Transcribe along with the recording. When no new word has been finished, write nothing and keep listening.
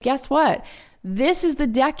Guess what? This is the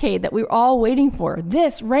decade that we're all waiting for.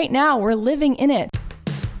 This right now, we're living in it.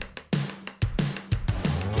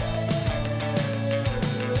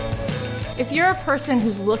 If you're a person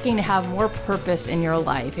who's looking to have more purpose in your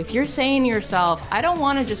life, if you're saying to yourself, I don't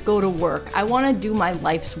want to just go to work, I want to do my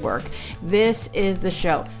life's work, this is the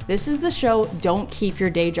show. This is the show, Don't Keep Your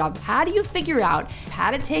Day Job. How do you figure out how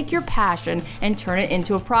to take your passion and turn it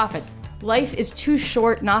into a profit? Life is too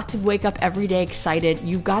short not to wake up every day excited.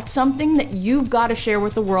 You've got something that you've got to share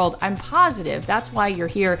with the world. I'm positive that's why you're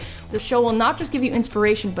here. The show will not just give you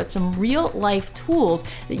inspiration, but some real life tools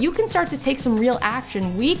that you can start to take some real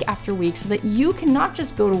action week after week so that you can not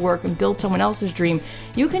just go to work and build someone else's dream.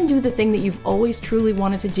 You can do the thing that you've always truly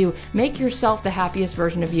wanted to do. Make yourself the happiest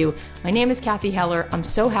version of you. My name is Cathy Heller. I'm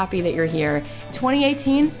so happy that you're here.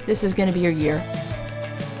 2018, this is going to be your year.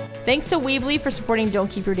 Thanks to Weebly for supporting Don't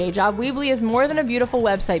Keep Your Day Job. Weebly is more than a beautiful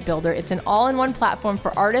website builder. It's an all-in-one platform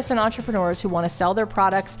for artists and entrepreneurs who want to sell their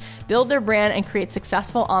products, build their brand, and create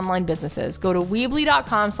successful online businesses. Go to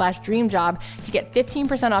Weebly.com/dreamjob to get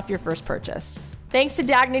 15% off your first purchase. Thanks to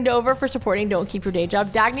Dagny Dover for supporting Don't Keep Your Day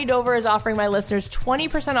Job. Dagny Dover is offering my listeners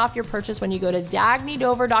 20% off your purchase when you go to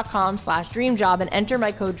dagnydover.com/dreamjob and enter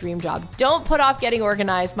my code DREAMJOB. Don't put off getting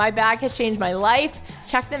organized. My bag has changed my life.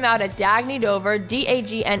 Check them out at Dagny Dover,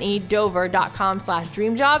 D-A-G-N-E,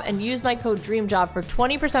 Dover.com/dreamjob and use my code DREAMJOB for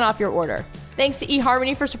 20% off your order. Thanks to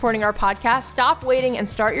eHarmony for supporting our podcast. Stop waiting and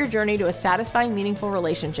start your journey to a satisfying, meaningful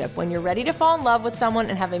relationship. When you're ready to fall in love with someone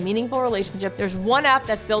and have a meaningful relationship, there's one app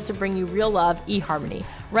that's built to bring you real love, eHarmony.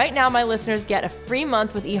 Right now, my listeners get a free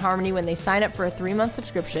month with eHarmony when they sign up for a 3-month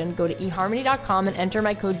subscription. Go to eHarmony.com and enter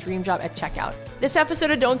my code DREAMJOB at checkout. This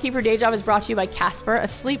episode of Don't Keep Your Day Job is brought to you by Casper, a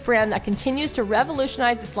sleep brand that continues to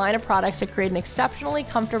revolutionize its line of products to create an exceptionally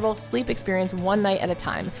comfortable sleep experience one night at a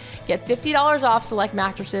time. Get $50 off select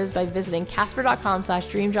mattresses by visiting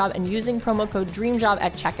casper.com/dreamjob and using promo code DREAMJOB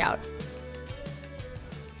at checkout.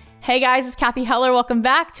 Hey guys, it's Cathy Heller. Welcome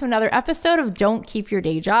back to another episode of Don't Keep Your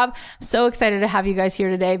Day Job. I'm so excited to have you guys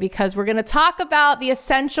here today because we're going to talk about the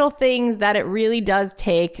essential things that it really does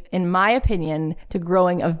take, in my opinion, to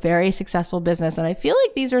growing a very successful business. And I feel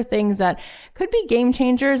like these are things that could be game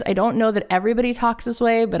changers. I don't know that everybody talks this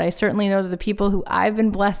way, but I certainly know that the people who I've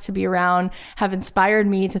been blessed to be around have inspired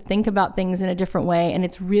me to think about things in a different way. And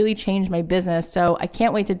it's really changed my business. So I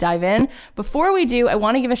can't wait to dive in. Before we do, I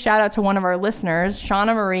want to give a shout out to one of our listeners,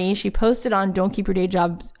 Shauna Marie. She posted on Don't Keep Your Day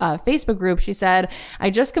Job's Facebook group. She said, I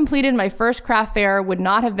just completed my first craft fair, would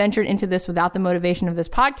not have ventured into this without the motivation of this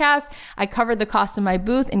podcast. I covered the cost of my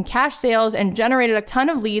booth in cash sales and generated a ton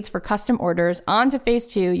of leads for custom orders. On to phase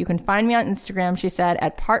 2. You can find me on Instagram, she said,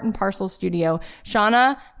 at Part and Parcel Studio.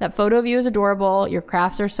 Shauna, that photo of you is adorable. Your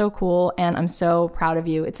crafts are so cool, and I'm so proud of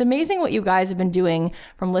you. It's amazing what you guys have been doing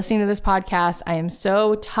from listening to this podcast. I am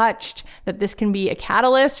so touched that this can be a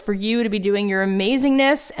catalyst for you to be doing your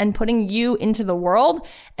amazingness and putting you into the world.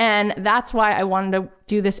 And that's why I wanted to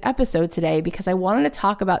do this episode today, because I wanted to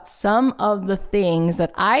talk about some of the things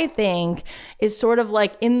that I think is sort of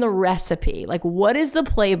like in the recipe. Like, what is the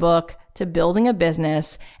playbook to building a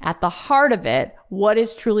business? At the heart of it, what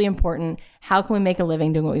is truly important? How can we make a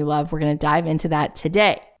living doing what we love? We're going to dive into that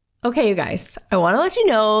today. Okay, you guys, I want to let you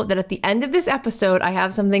know that at the end of this episode, I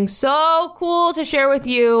have something so cool to share with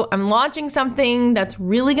you. I'm launching something that's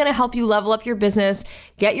really going to help you level up your business,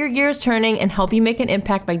 get your gears turning, and help you make an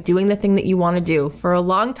impact by doing the thing that you want to do. For a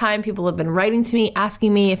long time, people have been writing to me,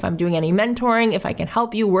 asking me if I'm doing any mentoring, if I can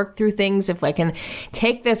help you work through things, if I can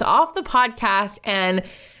take this off the podcast and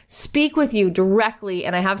speak with you directly.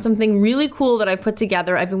 And I have something really cool that I've put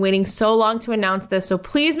together. I've been waiting so long to announce this. So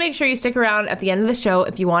please make sure you stick around at the end of the show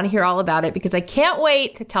if you want to hear all about it, because I can't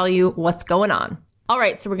wait to tell you what's going on. All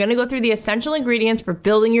right, so we're going to go through the essential ingredients for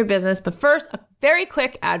building your business. But first, a very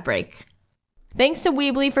quick ad break. Thanks to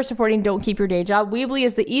Weebly for supporting Don't Keep Your Day Job. Weebly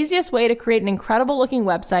is the easiest way to create an incredible looking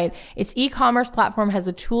website. Its e-commerce platform has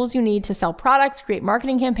the tools you need to sell products, create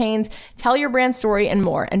marketing campaigns, tell your brand story, and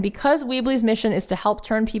more. And because Weebly's mission is to help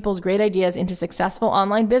turn people's great ideas into successful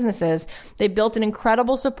online businesses, they've built an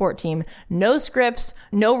incredible support team. No scripts,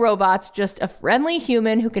 no robots, just a friendly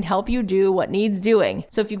human who can help you do what needs doing.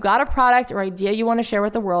 So if you've got a product or idea you want to share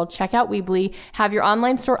with the world, check out Weebly. Have your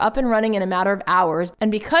online store up and running in a matter of hours.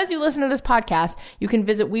 And because you listen to this podcast, you can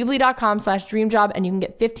visit Weebly.com/dreamjob and you can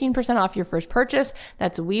get 15% off your first purchase.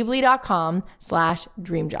 That's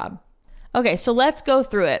Weebly.com/dreamjob. Okay, so let's go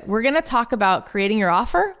through it. We're going to talk about creating your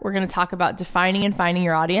offer. We're going to talk about defining and finding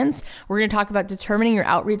your audience. We're going to talk about determining your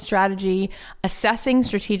outreach strategy, assessing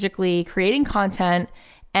strategically, creating content,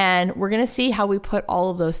 And we're going to see how we put all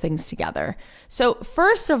of those things together. So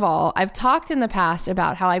first of all, I've talked in the past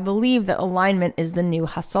about how I believe that alignment is the new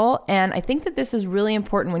hustle. And I think that this is really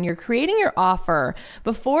important when you're creating your offer.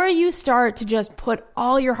 Before you start to just put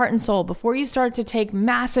all your heart and soul, before you start to take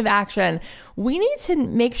massive action, we need to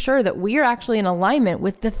make sure that we are actually in alignment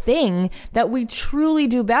with the thing that we truly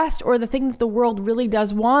do best, or the thing that the world really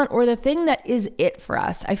does want, or the thing that is it for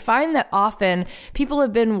us. I find that often people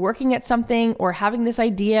have been working at something or having this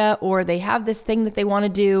idea, or they have this thing that they want to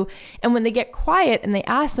do. And when they get quiet and they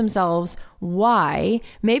ask themselves, why?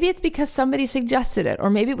 Maybe it's because somebody suggested it, or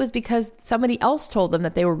maybe it was because somebody else told them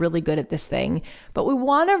that they were really good at this thing. But we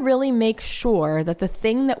want to really make sure that the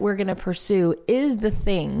thing that we're going to pursue is the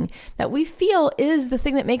thing that we feel is the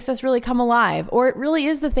thing that makes us really come alive, or it really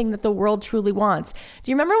is the thing that the world truly wants.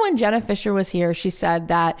 Do you remember when Jenna Fisher was here? She said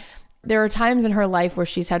that there are times in her life where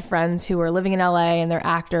she's had friends who are living in LA and they're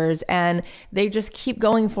actors, and they just keep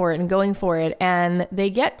going for it and going for it. And they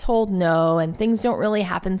get told no, and things don't really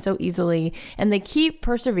happen so easily, and they keep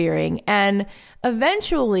persevering. And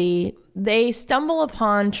eventually they stumble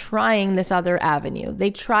upon trying this other avenue.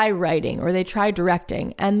 They try writing or they try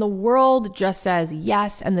directing, and the world just says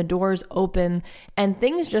yes, and the doors open and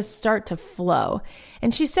things just start to flow.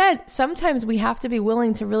 And she said, sometimes we have to be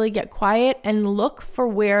willing to really get quiet and look for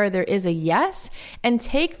where there is a yes, and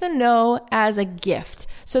take the no as a gift,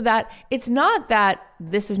 so that it's not that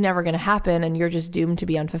this is never going to happen and you're just doomed to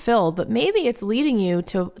be unfulfilled, but maybe it's leading you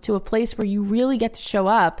to a place where you really get to show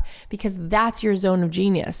up because that's your zone of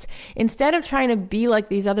genius. Instead of trying to be like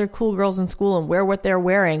these other cool girls in school and wear what they're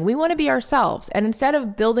wearing, we want to be ourselves. And instead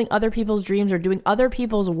of building other people's dreams or doing other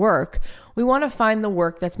people's work, we want to find the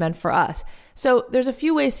work that's meant for us. So there's a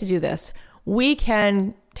few ways to do this. We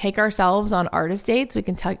can take ourselves on artist dates. We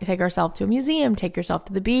can take ourselves to a museum, take yourself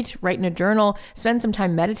to the beach, write in a journal, spend some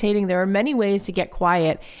time meditating. There are many ways to get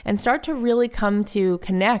quiet and start to really come to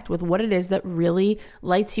connect with what it is that really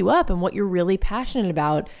lights you up and what you're really passionate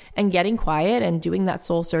about. And getting quiet and doing that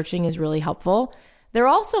soul searching is really helpful. There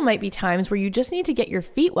also might be times where you just need to get your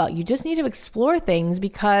feet wet. You just need to explore things,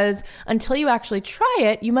 because until you actually try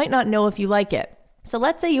it, you might not know if you like it. So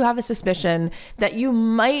let's say you have a suspicion that you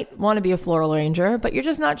might want to be a floral arranger, but you're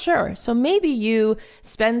just not sure. So maybe you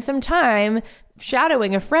spend some time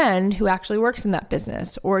shadowing a friend who actually works in that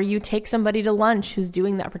business, or you take somebody to lunch who's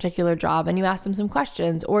doing that particular job and you ask them some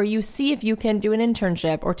questions, or you see if you can do an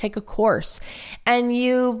internship or take a course, and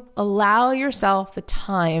you allow yourself the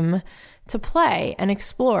time to play and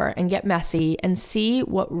explore and get messy and see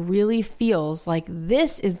what really feels like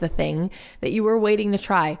this is the thing that you were waiting to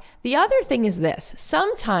try. The other thing is this: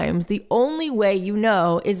 sometimes the only way you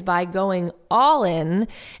know is by going all in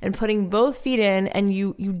and putting both feet in, and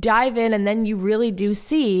you dive in, and then you really do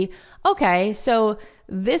see, okay, so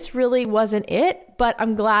this really wasn't it, but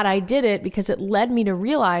I'm glad I did it because it led me to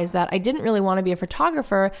realize that I didn't really want to be a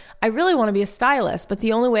photographer. I really want to be a stylist. But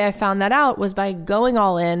the only way I found that out was by going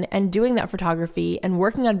all in and doing that photography and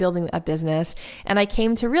working on building that business. And I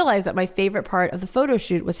came to realize that my favorite part of the photo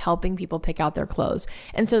shoot was helping people pick out their clothes.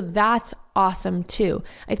 And so that's awesome too.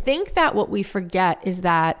 I think that what we forget is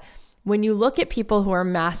that when you look at people who are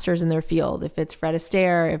masters in their field, if it's Fred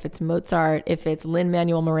Astaire, if it's Mozart, if it's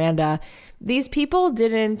Lin-Manuel Miranda, these people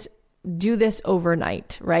didn't do this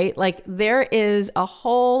overnight, right? Like, there is a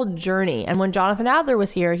whole journey. And when Jonathan Adler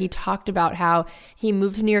was here, he talked about how he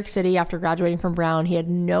moved to New York City after graduating from Brown. He had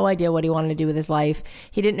no idea what he wanted to do with his life.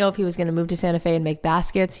 He didn't know if he was going to move to Santa Fe and make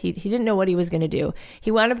baskets. He didn't know what he was going to do. He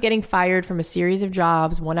wound up getting fired from a series of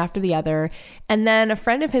jobs, one after the other. And then a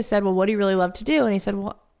friend of his said, well, what do you really love to do? And he said,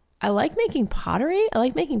 well, I like making pottery. I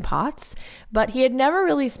like making pots. But he had never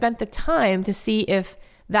really spent the time to see if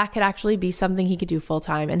that could actually be something he could do full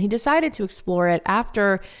time. And he decided to explore it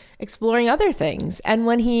after exploring other things. And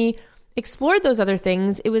when he explored those other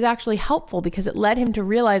things, it was actually helpful because it led him to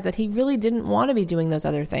realize that he really didn't want to be doing those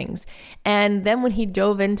other things. And then when he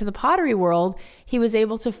dove into the pottery world, he was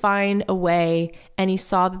able to find a way, and he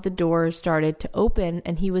saw that the doors started to open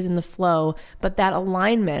and he was in the flow. But that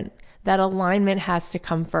alignment has to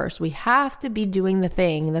come first. We have to be doing the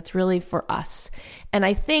thing that's really for us. And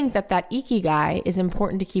I think that ikigai is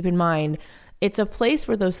important to keep in mind. It's a place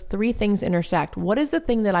where those three things intersect. What is the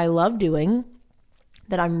thing that I love doing,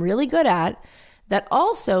 that I'm really good at, that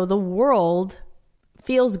also the world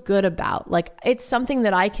feels good about. Like, it's something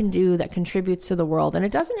that I can do that contributes to the world. And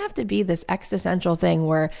it doesn't have to be this existential thing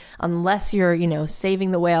where unless you're,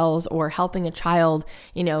 saving the whales or helping a child,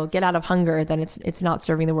 get out of hunger, then it's not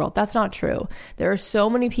serving the world. That's not true. There are so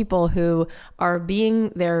many people who are being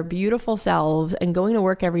their beautiful selves and going to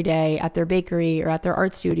work every day at their bakery or at their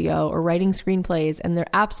art studio or writing screenplays, and they're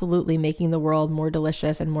absolutely making the world more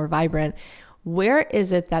delicious and more vibrant. Where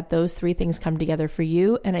is it that those three things come together for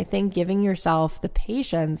you? And I think giving yourself the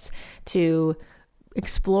patience to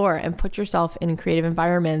explore and put yourself in creative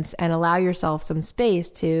environments and allow yourself some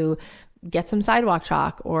space to get some sidewalk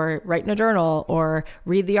chalk or write in a journal or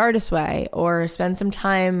read The Artist's Way or spend some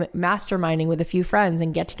time masterminding with a few friends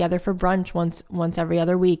and get together for brunch once every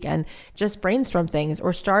other week and just brainstorm things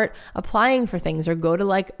or start applying for things or go to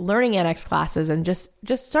like learning annex classes and just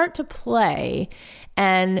start to play.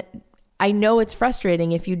 And I know it's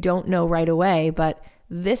frustrating if you don't know right away, but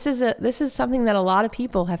this is something that a lot of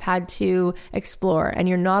people have had to explore, and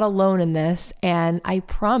you're not alone in this. And I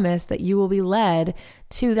promise that you will be led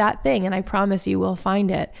to that thing, and I promise you will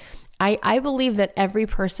find it. I believe that every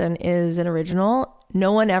person is an original.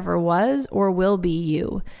 No one ever was or will be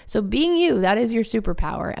you. So being you, that is your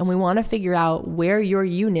superpower. And we want to figure out where your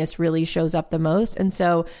you-ness really shows up the most. And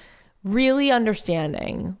so really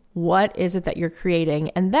understanding what is it that you're creating.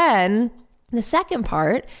 And then the second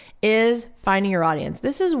part is finding your audience.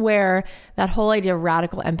 This is where that whole idea of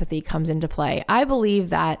radical empathy comes into play. I believe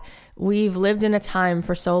that we've lived in a time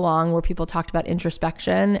for so long where people talked about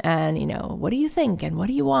introspection and, what do you think and what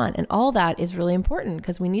do you want? And all that is really important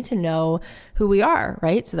because we need to know who we are,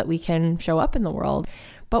 right? So that we can show up in the world.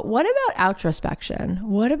 But what about outrospection?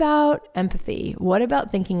 What about empathy? What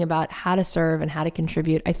about thinking about how to serve and how to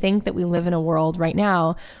contribute? I think that we live in a world right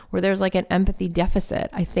now where there's like an empathy deficit.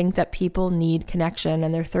 I think that people need connection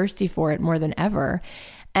and they're thirsty for it more than ever.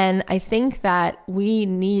 And I think that we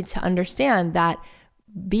need to understand that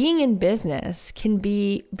being in business can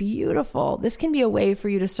be beautiful. This can be a way for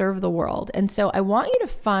you to serve the world. And so I want you to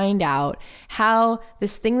find out how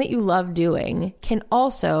this thing that you love doing can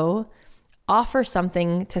also offer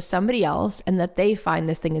something to somebody else and that they find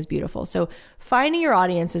this thing is beautiful. So finding your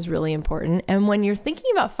audience is really important. And when you're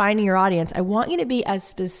thinking about finding your audience, I want you to be as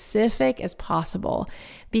specific as possible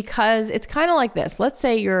because it's kind of like this. Let's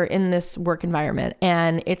say you're in this work environment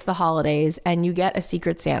and it's the holidays and you get a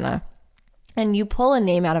Secret Santa. And you pull a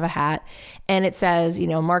name out of a hat and it says,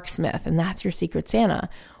 Mark Smith, and that's your Secret Santa.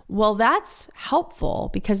 Well, that's helpful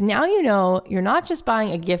because now you're not just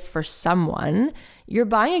buying a gift for someone, you're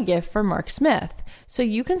buying a gift for Mark Smith. So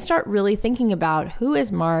you can start really thinking about who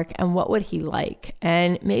is Mark and what would he like.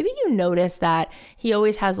 And maybe you notice that he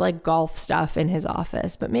always has like golf stuff in his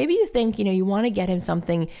office, but maybe you think, you want to get him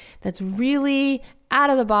something that's really out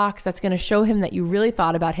of the box, that's going to show him that you really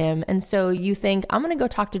thought about him. And so you think, I'm going to go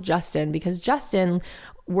talk to Justin because Justin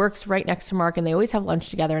works right next to Mark and they always have lunch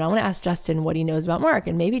together. And I want to ask Justin what he knows about Mark.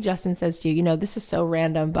 And maybe Justin says to you, this is so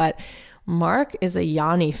random, but Mark is a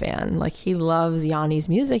Yanni fan. Like he loves Yanni's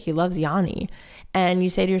music. He loves Yanni. And you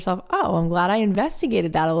say to yourself, oh, I'm glad I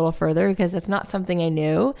investigated that a little further because that's not something I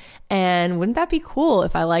knew. And wouldn't that be cool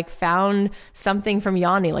if I found something from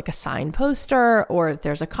Yanni, like a signed poster or if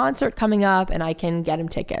there's a concert coming up and I can get him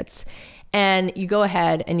tickets. And you go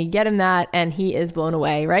ahead and you get him that and he is blown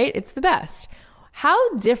away, right? It's the best.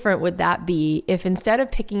 How different would that be if instead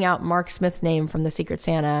of picking out Mark Smith's name from the Secret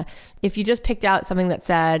Santa, if you just picked out something that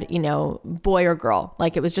said, boy or girl,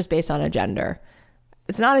 like it was just based on a gender?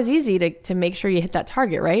 It's not as easy to make sure you hit that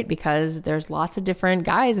target, right? Because there's lots of different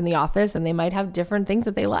guys in the office and they might have different things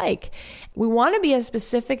that they like. We want to be as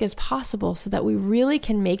specific as possible so that we really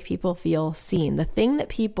can make people feel seen. The thing that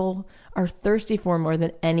people are thirsty for more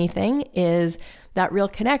than anything is that real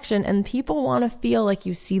connection. And people want to feel like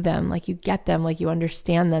you see them, like you get them, like you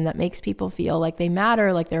understand them. That makes people feel like they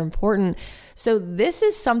matter, like they're important. So this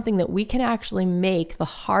is something that we can actually make the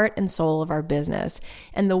heart and soul of our business.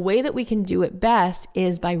 And the way that we can do it best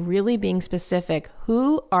is by really being specific.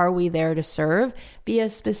 Who are we there to serve? Be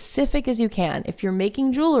as specific as you can. If you're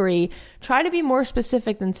making jewelry, try to be more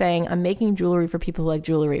specific than saying, I'm making jewelry for people who like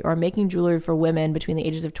jewelry, or I'm making jewelry for women between the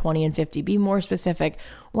ages of 20 and 50. Be more specific.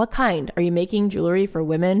 What kind? Are you making jewelry for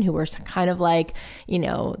women who are kind of like,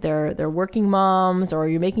 they're working moms, or are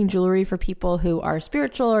you making jewelry for people who are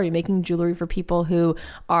spiritual? Or are you making jewelry for people who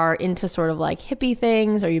are into sort of like hippie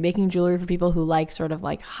things? Are you making jewelry for people who like sort of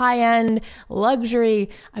like high-end luxury?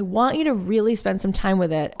 I want you to really spend some time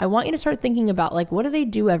with it. I want you to start thinking about like, what do they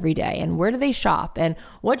do every day? And where do they shop? And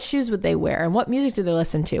what shoes would they wear? And what music do they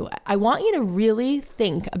listen to? I want you to really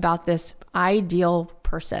think about this ideal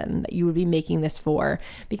person that you would be making this for.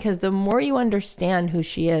 Because the more you understand who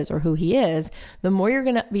she is or who he is, the more you're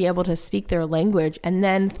going to be able to speak their language and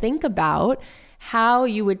then think about how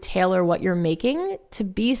you would tailor what you're making to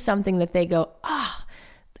be something that they go,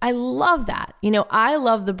 I love that. I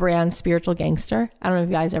love the brand Spiritual Gangster. I don't know if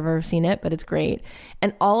you guys ever seen it, but it's great.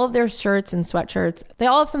 And all of their shirts and sweatshirts, they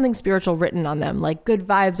all have something spiritual written on them, like good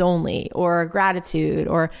vibes only, or gratitude,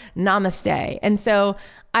 or namaste. And so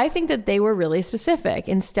I think that they were really specific.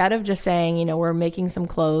 Instead of just saying, we're making some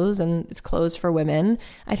clothes and it's clothes for women,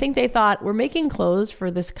 I think they thought we're making clothes for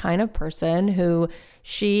this kind of person who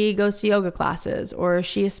she goes to yoga classes, or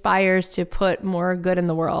she aspires to put more good in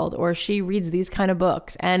the world, or she reads these kind of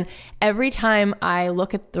books. And every time I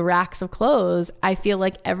look at the racks of clothes, I feel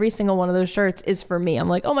like every single one of those shirts is for me. I'm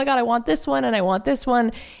like, oh my God, I want this one and I want this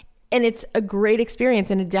one. And it's a great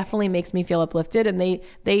experience, and it definitely makes me feel uplifted. And they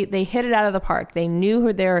hit it out of the park. They knew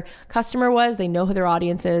who their customer was. They know who their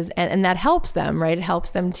audience is. And that helps them, right? It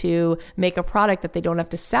helps them to make a product that they don't have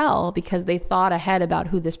to sell because they thought ahead about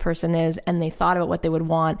who this person is and they thought about what they would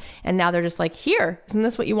want. And now they're just like, here, isn't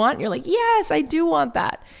this what you want? And you're like, yes, I do want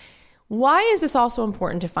that. Why is this also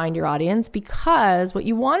important to find your audience? Because what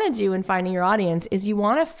you want to do in finding your audience is you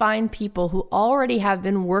want to find people who already have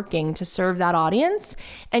been working to serve that audience,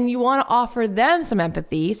 and you want to offer them some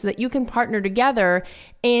empathy so that you can partner together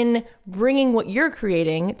in bringing what you're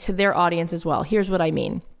creating to their audience as well. Here's what I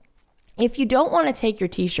mean. If you don't want to take your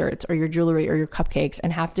t-shirts or your jewelry or your cupcakes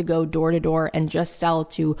and have to go door to door and just sell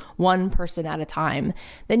to one person at a time,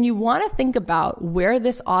 then you want to think about where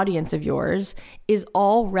this audience of yours is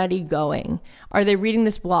already going. Are they reading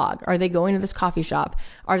this blog? Are they going to this coffee shop?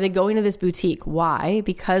 Are they going to this boutique? Why?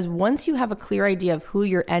 Because once you have a clear idea of who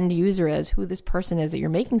your end user is, who this person is that you're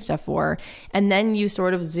making stuff for, and then you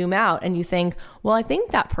sort of zoom out and you think, well, I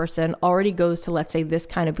think that person already goes to, let's say, this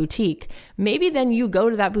kind of boutique. Maybe then you go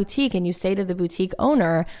to that boutique and you say to the boutique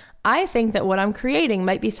owner, I think that what I'm creating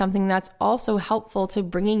might be something that's also helpful to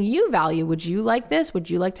bringing you value. Would you like this? Would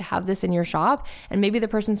you like to have this in your shop? And maybe the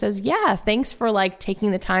person says, yeah, thanks for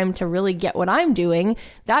taking the time to really get what I'm doing.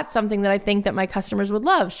 That's something that I think that my customers would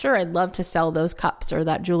love. Sure, I'd love to sell those cups or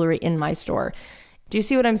that jewelry in my store. Do you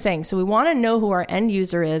see what I'm saying? So we want to know who our end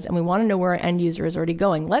user is, and we want to know where our end user is already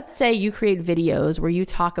going. Let's say you create videos where you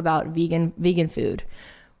talk about vegan food.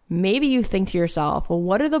 Maybe you think to yourself, well,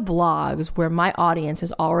 what are the blogs where my audience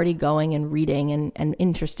is already going and reading and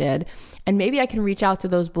interested? And maybe I can reach out to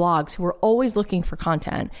those blogs who are always looking for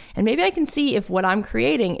content. And maybe I can see if what I'm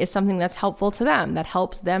creating is something that's helpful to them, that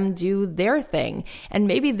helps them do their thing. And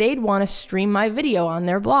maybe they'd want to stream my video on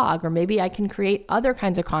their blog, or maybe I can create other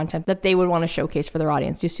kinds of content that they would want to showcase for their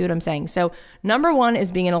audience. Do you see what I'm saying? So number one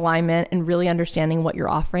is being in alignment and really understanding what you're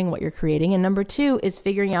offering, what you're creating. And number two is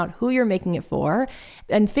figuring out who you're making it for,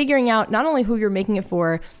 and figuring out not only who you're making it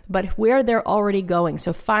for, but where they're already going.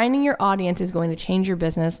 So finding your audience is going to change your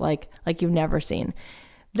business like you've never seen.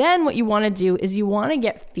 Then what you want to do is you want to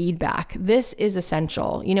get feedback. This is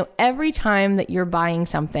essential. Every time that you're buying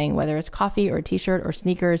something, whether it's coffee or a t-shirt or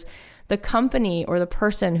sneakers, the company or the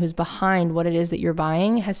person who's behind what it is that you're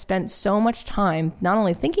buying has spent so much time not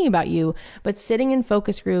only thinking about you, but sitting in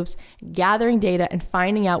focus groups, gathering data, and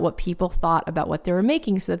finding out what people thought about what they were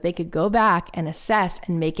making so that they could go back and assess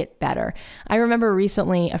and make it better. I remember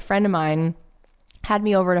recently a friend of mine had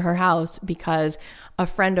me over to her house because a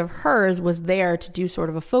friend of hers was there to do sort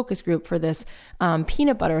of a focus group for this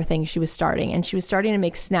peanut butter thing she was starting. And she was starting to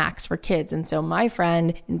make snacks for kids. And so my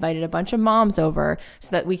friend invited a bunch of moms over so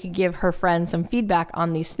that we could give her friend some feedback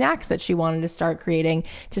on these snacks that she wanted to start creating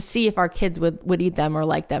to see if our kids would eat them or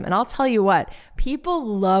like them. And I'll tell you what, people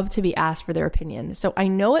love to be asked for their opinion. So I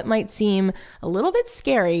know it might seem a little bit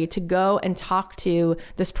scary to go and talk to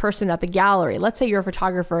this person at the gallery. Let's say you're a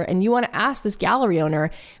photographer and you want to ask this gallery owner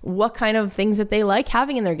what kind of things that they like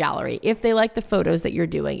having in their gallery, if they like the photos that you're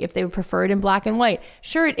doing, if they would prefer it in black and white.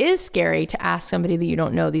 Sure, it is scary to ask somebody that you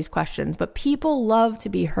don't know these questions, but people love to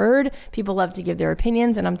be heard. People love to give their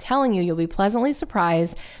opinions. And I'm telling you, you'll be pleasantly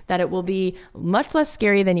surprised that it will be much less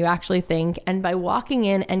scary than you actually think. And by walking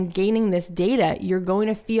in and gaining this data, you're going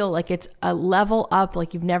to feel like it's a level up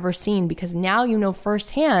like you've never seen, because now you know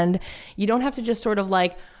firsthand. You don't have to just sort of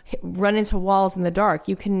run into walls in the dark.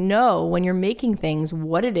 You can know when you're making things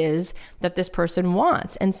what it is that this person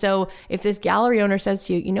wants. And so if this gallery owner says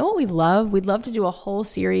to you, you know what we'd love? We'd love to do a whole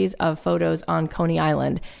series of photos on Coney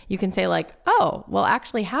Island. You can say oh, well,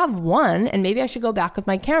 actually have one, and maybe I should go back with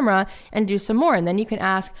my camera and do some more. And then you can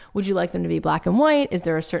ask, would you like them to be black and white? Is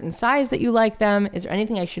there a certain size that you like them? Is there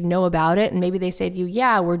anything I should know about it? And maybe they say to you,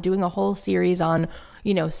 yeah, we're doing a whole series on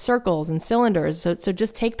circles and cylinders. So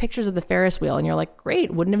just take pictures of the Ferris wheel. And you're like,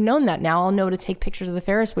 great, wouldn't have known that. Now I'll know to take pictures of the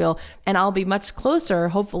Ferris wheel, and I'll be much closer,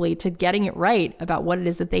 hopefully, to getting it right about what it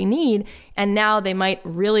is that they need. And now they might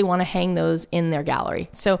really want to hang those in their gallery.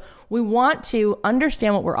 So we want to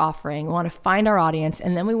understand what we're offering. We want to find our audience,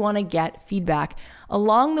 and then we want to get feedback.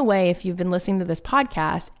 Along the way, if you've been listening to this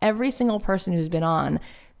podcast, every single person who's been on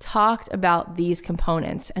talked about these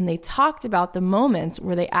components, and they talked about the moments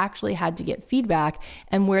where they actually had to get feedback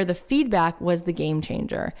and where the feedback was the game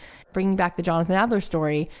changer. Bringing back the Jonathan Adler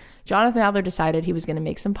story, Jonathan Adler decided he was going to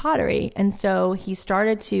make some pottery. And so he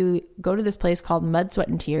started to go to this place called Mud, Sweat,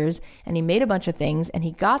 and Tears, and he made a bunch of things, and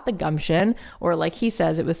he got the gumption, or like he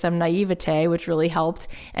says, it was some naivete, which really helped.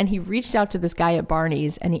 And he reached out to this guy at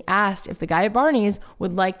Barney's, and he asked if the guy at Barney's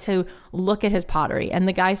would like to look at his pottery. And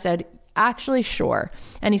the guy said, actually, sure.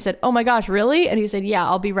 And he said, oh my gosh, really? And he said, yeah,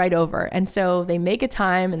 I'll be right over. And so they make a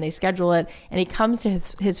time and they schedule it, and he comes to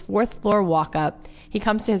his fourth floor walk up. He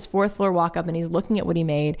comes to his fourth floor walk up and he's looking at what he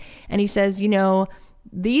made. And he says,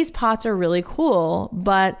 these pots are really cool,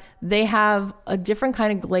 but they have a different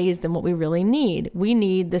kind of glaze than what we really need. We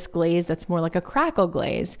need this glaze that's more like a crackle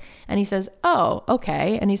glaze. And he says, oh,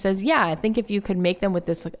 okay. And he says, yeah, I think if you could make them with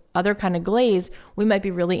this other kind of glaze, we might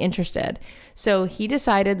be really interested. So he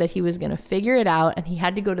decided that he was going to figure it out, and he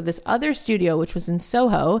had to go to this other studio, which was in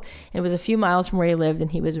Soho. It was a few miles from where he lived,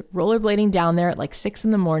 and he was rollerblading down there at like 6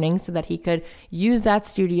 a.m. so that he could use that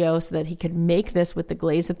studio so that he could make this with the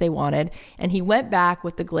glaze that they wanted. And he went back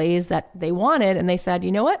with the glaze that they wanted, and they said,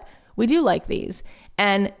 you know what? We do like these.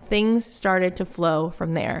 And things started to flow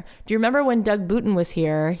from there. Do you remember when Doug Booten was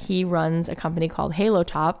here? He runs a company called Halo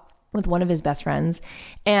Top with one of his best friends,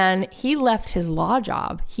 and he left his law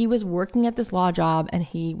job. He was working at this law job, and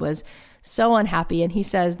he was so unhappy. And he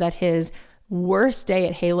says that his worst day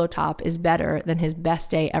at Halo Top is better than his best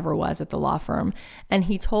day ever was at the law firm. And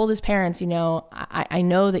he told his parents, I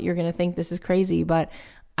know that you're going to think this is crazy, but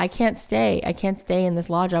I can't stay. I can't stay in this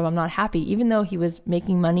law job. I'm not happy, even though he was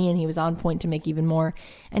making money and he was on point to make even more.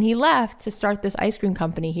 And he left to start this ice cream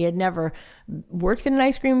company. He had never worked in an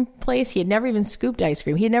ice cream place. He had never even scooped ice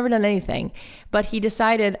cream. He had never done anything, but he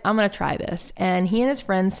decided, I'm going to try this. And he and his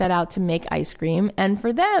friends set out to make ice cream. And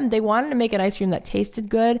for them, they wanted to make an ice cream that tasted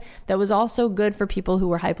good, that was also good for people who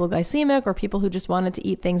were hypoglycemic or people who just wanted to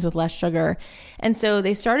eat things with less sugar. And so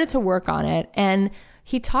they started to work on it. And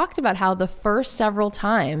he talked about how the first several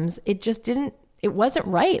times it wasn't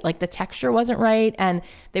right. Like the texture wasn't right, and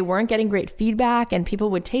they weren't getting great feedback, and people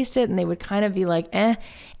would taste it and they would kind of be like, eh.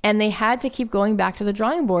 And they had to keep going back to the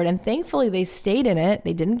drawing board. And thankfully they stayed in it.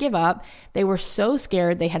 They didn't give up. They were so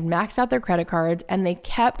scared. They had maxed out their credit cards, and they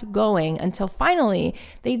kept going until finally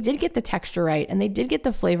they did get the texture right and they did get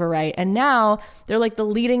the flavor right. And now they're like the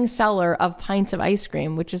leading seller of pints of ice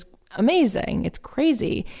cream, which is amazing. It's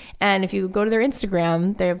crazy. And if you go to their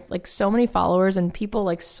Instagram, they have like so many followers and people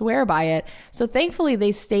like swear by it. So thankfully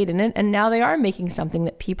they stayed in it, and now they are making something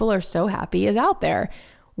that people are so happy is out there.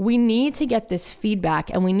 We need to get this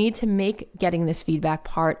feedback, and we need to make getting this feedback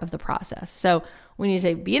part of the process. So we need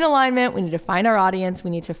to be in alignment. We need to find our audience.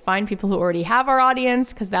 We need to find people who already have our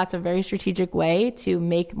audience, because that's a very strategic way to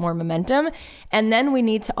make more momentum. And then we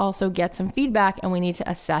need to also get some feedback, and we need to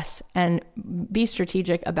assess and be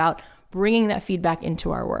strategic about bringing that feedback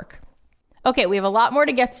into our work. Okay, we have a lot more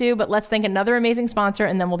to get to, but let's thank another amazing sponsor,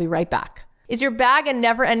 and then we'll be right back. Is your bag a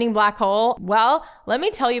never-ending black hole? Well, let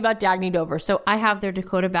me tell you about Dagny Dover. So I have their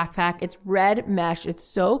Dakota backpack. It's red mesh. It's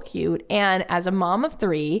so cute. And as a mom of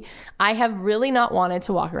 3, I have really not wanted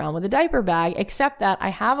to walk around with a diaper bag, except that I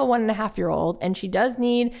have a 1.5-year-old, and she does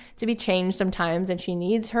need to be changed sometimes, and she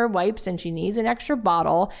needs her wipes, and she needs an extra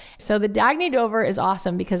bottle. So the Dagny Dover is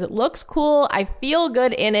awesome because it looks cool. I feel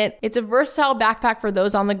good in it. It's a versatile backpack for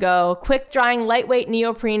those on the go. Quick drying, lightweight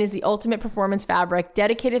neoprene is the ultimate performance fabric.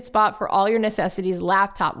 Dedicated spot for all your necessities: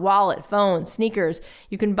 laptop, wallet, phone, sneakers.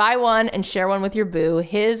 You can buy one and share one with your boo,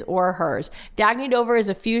 his or hers. Dagny Dover is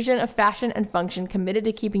a fusion of fashion and function, committed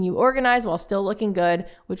to keeping you organized while still looking good,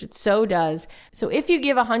 which it so does. So if you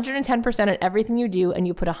give 110% at everything you do and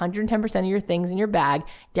you put 110% of your things in your bag,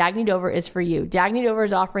 Dagny Dover is for you. Dagny Dover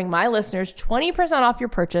is offering my listeners 20% off your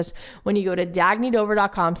purchase when you go to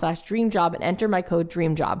dagnydover.com/dreamjob and enter my code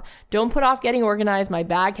DREAMJOB. Don't put off getting organized. My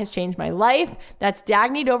bag has changed my life. That's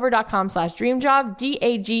dagnydover.com/dreamjob,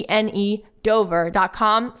 DAGNE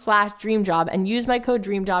Dover.com/dreamjob, and use my code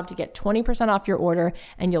DREAMJOB to get 20% off your order,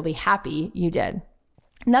 and you'll be happy you did.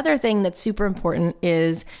 Another thing that's super important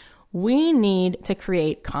is we need to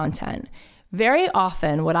create content. Very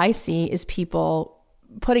often what I see is people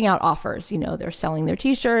putting out offers. They're selling their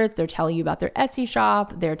t-shirts, they're telling you about their Etsy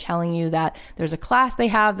shop, they're telling you that there's a class they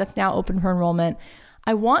have that's now open for enrollment.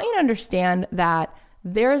 I want you to understand that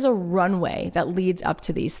there's a runway that leads up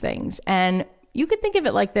to these things. And you could think of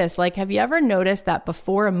it like this. Like, have you ever noticed that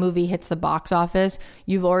before a movie hits the box office,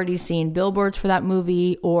 you've already seen billboards for that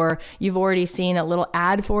movie, or you've already seen a little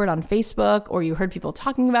ad for it on Facebook, or you heard people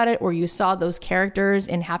talking about it, or you saw those characters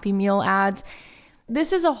in Happy Meal ads?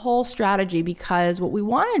 This is a whole strategy, because what we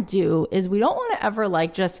want to do is we don't want to ever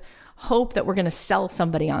just hope that we're going to sell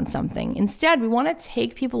somebody on something. Instead, we want to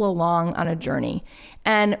take people along on a journey.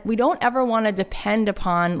 And we don't ever want to depend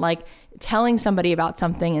upon telling somebody about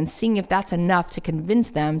something and seeing if that's enough to convince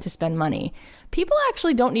them to spend money. People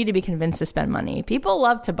actually don't need to be convinced to spend money. People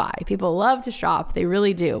love to buy. People love to shop. They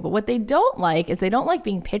really do. But what they don't like is they don't like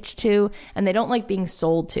being pitched to, and they don't like being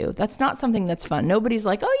sold to. That's not something that's fun. Nobody's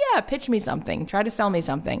like, oh yeah, pitch me something. Try to sell me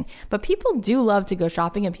something. But people do love to go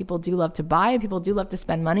shopping, and people do love to buy, and people do love to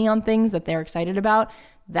spend money on things that they're excited about.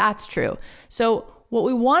 That's true. So what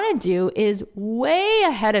we want to do is way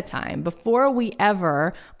ahead of time, before we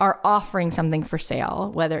ever are offering something for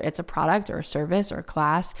sale, whether it's a product or a service or a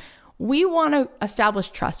class, we want to establish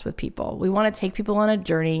trust with people. We want to take people on a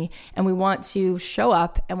journey, and we want to show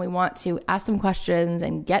up, and we want to ask them questions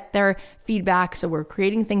and get their feedback. So we're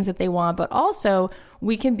creating things that they want, but also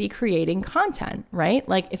we can be creating content, right?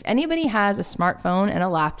 Like, if anybody has a smartphone and a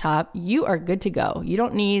laptop, you are good to go. You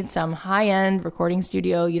don't need some high-end recording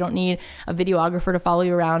studio. You don't need a videographer to follow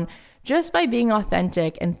you around. Just by being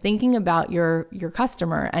authentic and thinking about your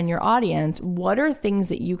customer and your audience, what are things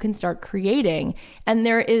that you can start creating? And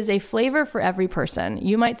there is a flavor for every person.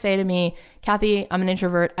 You might say to me, Kathy, I'm an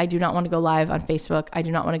introvert. I do not want to go live on Facebook. I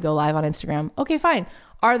do not want to go live on Instagram. Okay, fine.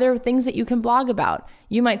 Are there things that you can blog about?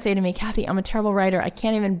 You might say to me, Kathy, I'm a terrible writer. I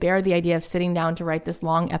can't even bear the idea of sitting down to write this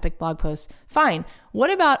long, epic blog post. Fine. What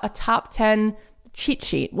about a top 10 cheat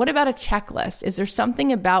sheet? What about a checklist? Is there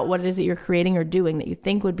something about what it is that you're creating or doing that you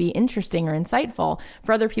think would be interesting or insightful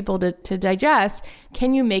for other people to digest?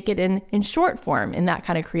 Can you make it in short form, in that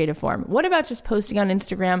kind of creative form? What about just posting on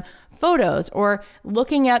Instagram photos, or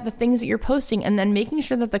looking at the things that you're posting and then making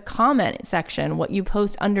sure that the comment section, what you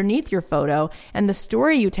post underneath your photo and the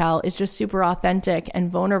story you tell, is just super authentic and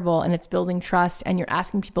vulnerable, and it's building trust, and you're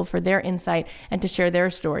asking people for their insight and to share their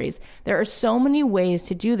stories. There are so many ways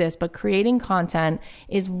to do this, but creating content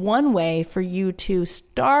is one way for you to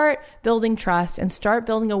start building trust and start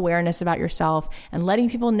building awareness about yourself, and letting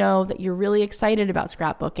people know that you're really excited about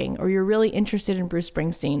scrapbooking, or you're really interested in Bruce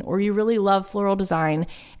Springsteen, or you really love floral design.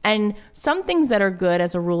 And some things that are good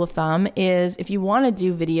as a rule of thumb is, if you want to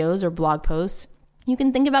do videos or blog posts, you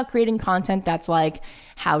can think about creating content that's like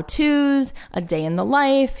how-tos, a day in the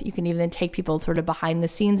life. You can even take people sort of behind the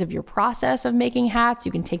scenes of your process of making hats.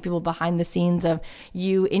 You can take people behind the scenes of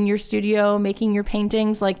you in your studio making your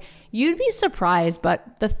paintings. Like, you'd be surprised,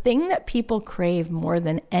 but the thing that people crave more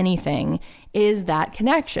than anything is that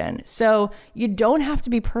connection. So you don't have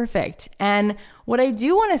to be perfect. And what I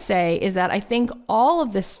do want to say is that I think all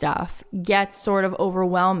of this stuff gets sort of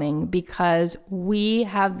overwhelming, because we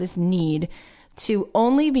have this need to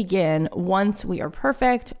only begin once we are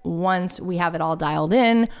perfect, once we have it all dialed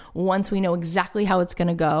in, once we know exactly how it's going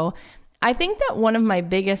to go. I think that one of my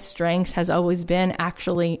biggest strengths has always been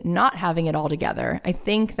actually not having it all together. I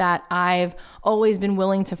think that I've always been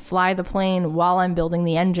willing to fly the plane while I'm building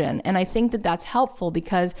the engine. And I think that that's helpful,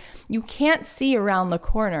 because you can't see around the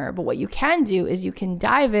corner. But what you can do is you can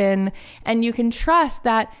dive in, and you can trust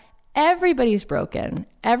that everybody's broken,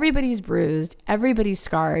 everybody's bruised, everybody's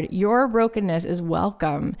scarred. Your brokenness is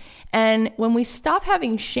welcome. And when we stop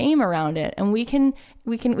having shame around it, and we can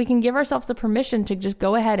give ourselves the permission to just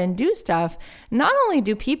go ahead and do stuff, not only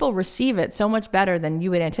do people receive it so much better than you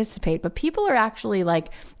would anticipate, but people are actually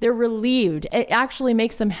they're relieved. It actually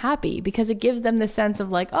makes them happy, because it gives them the sense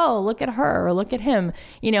of oh, look at her, or look at him.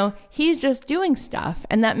 He's just doing stuff.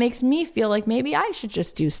 And that makes me feel like maybe I should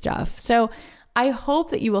just do stuff. So I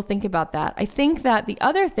hope that you will think about that. I think that the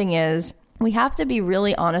other thing is, we have to be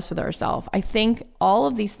really honest with ourselves. I think all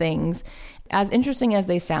of these things, as interesting as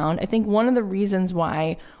they sound, I think one of the reasons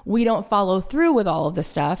why we don't follow through with all of this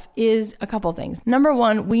stuff is a couple things. Number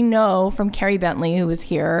one, we know from Carrie Bentley, who was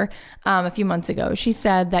here a few months ago, she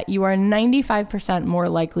said that you are 95% more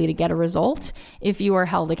likely to get a result if you are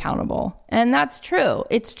held accountable. And that's true.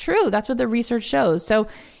 It's true. That's what the research shows. So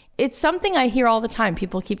it's something I hear all the time.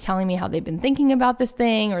 People keep telling me how they've been thinking about this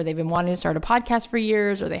thing, or they've been wanting to start a podcast for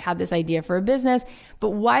years, or they had this idea for a business, but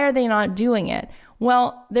why are they not doing it?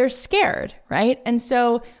 Well, they're scared, right? And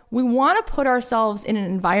so we want to put ourselves in an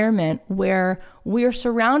environment where we are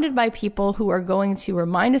surrounded by people who are going to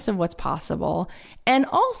remind us of what's possible and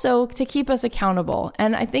also to keep us accountable.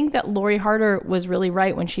 And I think that Lori Harder was really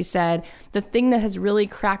right when she said the thing that has really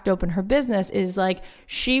cracked open her business is like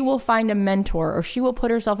she will find a mentor or she will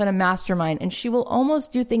put herself in a mastermind and she will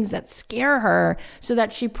almost do things that scare her so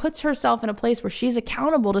that she puts herself in a place where she's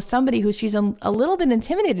accountable to somebody who she's a little bit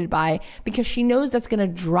intimidated by because she knows that's going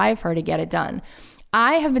to drive her to get it done.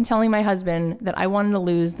 I have been telling my husband that I wanted to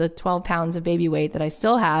lose the 12 pounds of baby weight that I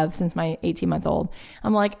still have since my 18-month-old.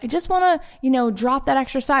 I'm like, I just want to, drop that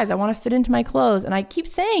extra size. I want to fit into my clothes. And I keep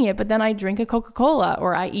saying it, but then I drink a Coca-Cola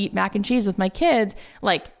or I eat mac and cheese with my kids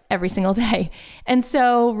like every single day. And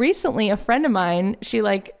so recently a friend of mine, she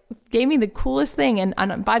gave me the coolest thing.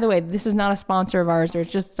 And by the way, this is not a sponsor of ours, or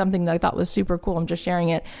it's just something that I thought was super cool. I'm just sharing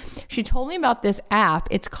it. She told me about this app.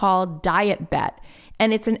 It's called Diet Bet.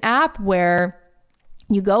 And it's an app where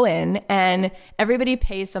you go in and everybody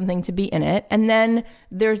pays something to be in it. And then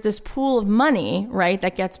there's this pool of money, right,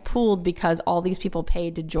 that gets pooled because all these people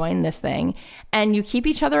paid to join this thing. And you keep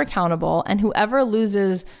each other accountable. And whoever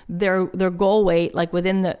loses their goal weight, like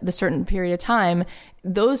within the certain period of time,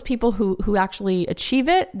 those people who actually achieve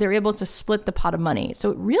it, they're able to split the pot of money.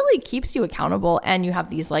 So it really keeps you accountable. And you have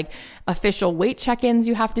these like official weight check-ins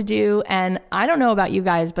you have to do. And I don't know about you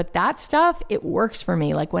guys, but that stuff, it works for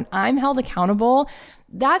me. Like when I'm held accountable,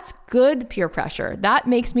 that's good peer pressure. That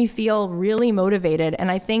makes me feel really motivated.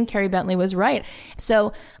 And I think Carrie Bentley was right.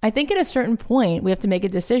 So I think at a certain point, we have to make a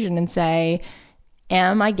decision and say,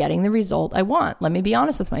 am I getting the result I want? Let me be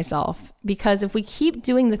honest with myself. Because if we keep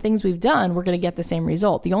doing the things we've done, we're going to get the same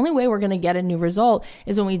result. The only way we're going to get a new result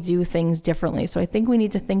is when we do things differently. So I think we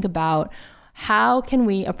need to think about, how can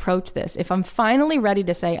we approach this? If I'm finally ready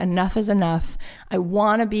to say enough is enough, I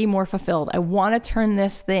want to be more fulfilled. I want to turn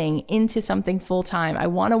this thing into something full-time. I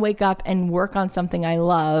want to wake up and work on something I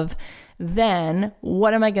love. Then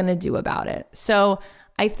what am I going to do about it? So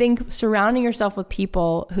I think surrounding yourself with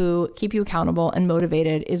people who keep you accountable and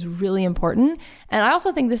motivated is really important. And I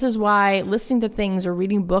also think this is why listening to things or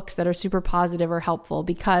reading books that are super positive are helpful,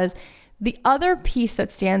 because the other piece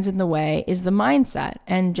that stands in the way is the mindset.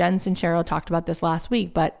 And Jen Sincero talked about this last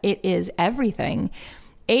week, but it is everything.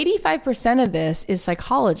 85% of this is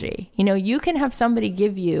psychology. You can have somebody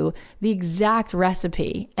give you the exact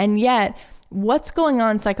recipe, and yet what's going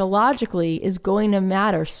on psychologically is going to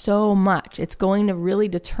matter so much. It's going to really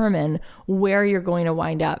determine where you're going to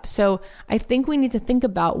wind up. So I think we need to think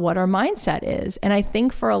about what our mindset is. And I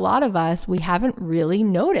think for a lot of us, we haven't really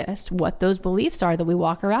noticed what those beliefs are that we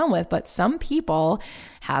walk around with. But some people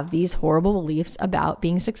have these horrible beliefs about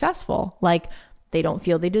being successful, like they don't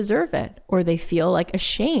feel they deserve it, or they feel like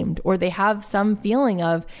ashamed, or they have some feeling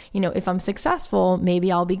of, if I'm successful,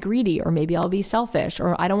 maybe I'll be greedy, or maybe I'll be selfish,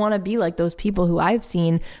 or I don't want to be like those people who I've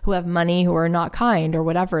seen who have money who are not kind, or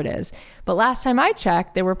whatever it is. But last time I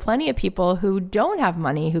checked, there were plenty of people who don't have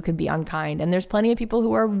money who could be unkind. And there's plenty of people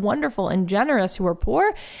who are wonderful and generous who are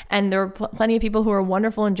poor. And there are plenty of people who are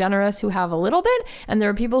wonderful and generous who have a little bit. And there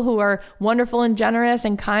are people who are wonderful and generous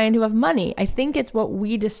and kind who have money. I think it's what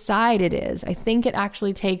we decide it is. I think it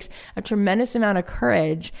actually takes a tremendous amount of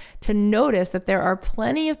courage to notice that there are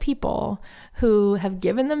plenty of people who have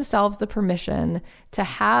given themselves the permission to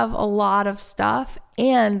have a lot of stuff,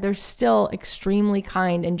 and they're still extremely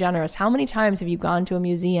kind and generous. How many times have you gone to a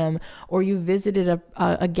museum or you visited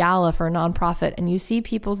a gala for a nonprofit and you see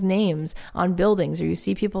people's names on buildings, or you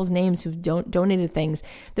see people's names who've donated things?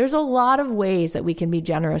 There's a lot of ways that we can be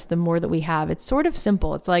generous the more that we have. It's sort of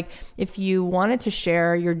simple. It's like if you wanted to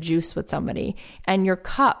share your juice with somebody and your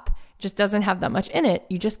cup just doesn't have that much in it,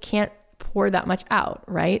 you just can't pour that much out,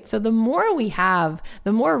 right? So the more we have,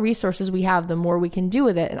 the more resources we have, the more we can do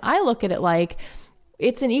with it. And I look at it like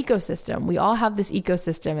it's an ecosystem. We all have this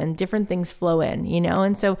ecosystem and different things flow in,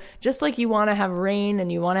 And so just like you want to have rain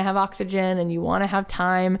and you want to have oxygen and you want to have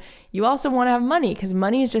time, you also want to have money, because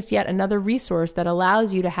money is just yet another resource that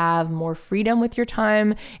allows you to have more freedom with your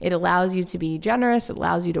time. It allows you to be generous. It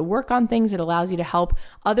allows you to work on things. It allows you to help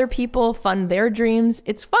other people fund their dreams.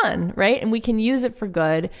 It's fun, right? And we can use it for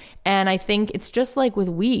good. And I think it's just like with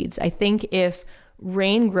weeds. I think if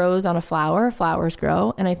rain grows on a flower, flowers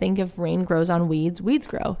grow. And I think if rain grows on weeds, weeds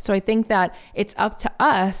grow. So I think that it's up to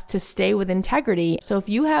us to stay with integrity. So if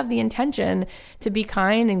you have the intention to be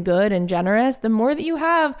kind and good and generous, the more that you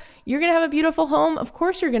have, you're going to have a beautiful home. Of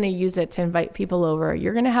course, you're going to use it to invite people over.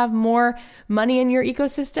 You're going to have more money in your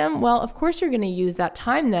ecosystem. Well, of course, you're going to use that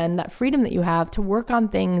time then, that freedom that you have, to work on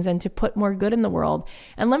things and to put more good in the world.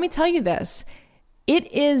 And let me tell you this,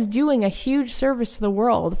 it is doing a huge service to the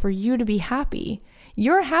world for you to be happy.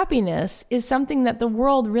 Your happiness is something that the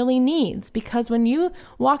world really needs, because when you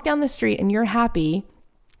walk down the street and you're happy,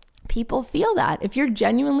 people feel that. If you're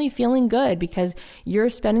genuinely feeling good because you're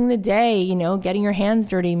spending the day, getting your hands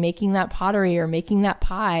dirty, making that pottery or making that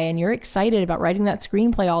pie, and you're excited about writing that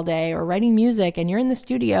screenplay all day or writing music, and you're in the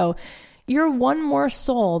studio, you're one more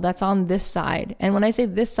soul that's on this side. And when I say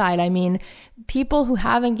this side, I mean people who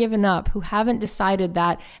haven't given up, who haven't decided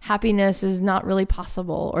that happiness is not really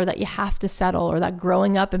possible, or that you have to settle, or that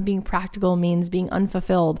growing up and being practical means being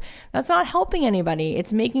unfulfilled. That's not helping anybody.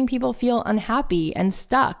 It's making people feel unhappy and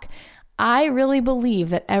stuck. I really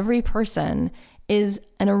believe that every person is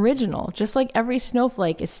an original. Just like every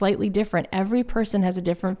snowflake is slightly different, every person has a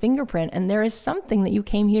different fingerprint, and there is something that you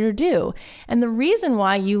came here to do. And the reason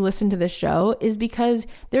why you listen to this show is because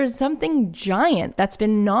there's something giant that's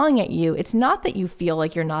been gnawing at you. It's not that you feel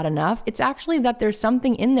like you're not enough. It's actually that there's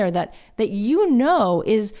something in there that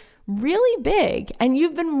is really big, and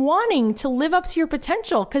you've been wanting to live up to your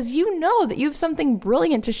potential because you know that you have something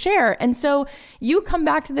brilliant to share. And so you come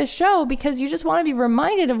back to this show because you just want to be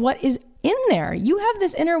reminded of what is in there. You have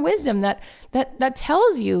this inner wisdom that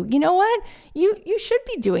tells you, you know what? You should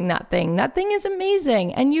be doing that thing. That thing is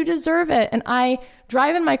amazing and you deserve it. And I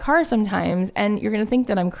drive in my car sometimes, and you're going to think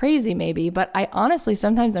that I'm crazy maybe, but I honestly,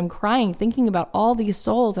 sometimes I'm crying thinking about all these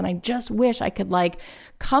souls, and I just wish I could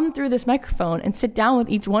come through this microphone and sit down with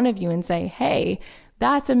each one of you and say, hey,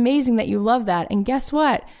 that's amazing that you love that. And guess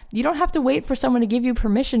what? You don't have to wait for someone to give you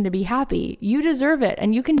permission to be happy. You deserve it,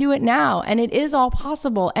 and you can do it now. And it is all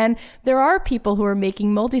possible. And there are people who are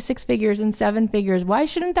making multi-6 figures and 7 figures. Why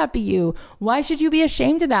shouldn't that be you? Why should you be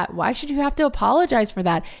ashamed of that? Why should you have to apologize for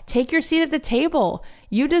that? Take your seat at the table.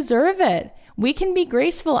 You deserve it. We can be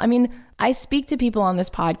graceful. I mean, I speak to people on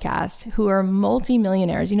this podcast who are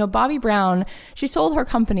multi-millionaires. Bobbi Brown, she sold her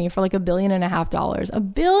company for $1.5 billion.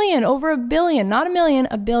 $1 billion, over $1 billion, not $1 million,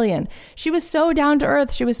 $1 billion. She was so down to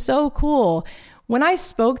earth. She was so cool. When I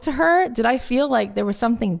spoke to her, did I feel like there was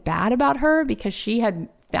something bad about her because she had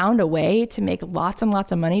found a way to make lots and lots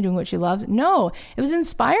of money doing what she loves? No, it was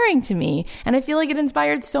inspiring to me. And I feel like it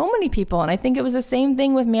inspired so many people. And I think it was the same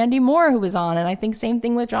thing with Mandy Moore, who was on. And I think same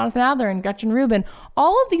thing with Jonathan Adler and Gretchen Rubin.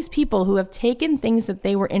 All of these people who have taken things that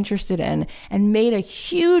they were interested in and made a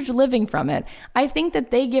huge living from it. I think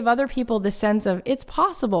that they give other people the sense of it's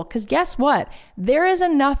possible. Because guess what? There is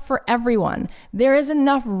enough for everyone. There is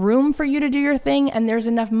enough room for you to do your thing. And there's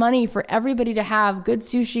enough money for everybody to have good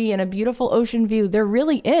sushi and a beautiful ocean view. There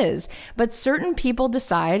really is. But certain people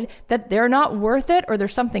decide that they're not worth it, or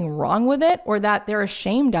there's something wrong with it, or that they're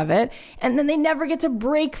ashamed of it. And then they never get to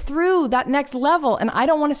break through that next level. And I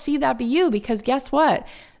don't want to see that be you, because guess what?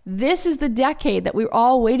 This is the decade that we're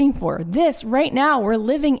all waiting for. This right now, we're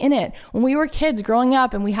living in it. When we were kids growing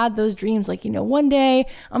up and we had those dreams one day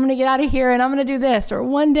I'm going to get out of here and I'm going to do this, or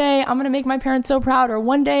one day I'm going to make my parents so proud, or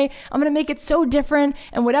one day I'm going to make it so different,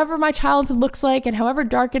 and whatever my childhood looks like and however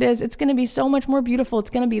dark it is, it's going to be so much more beautiful. It's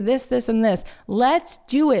going to be this, this, and this. Let's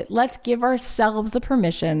do it. Let's give ourselves the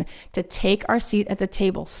permission to take our seat at the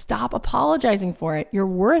table. Stop apologizing for it. You're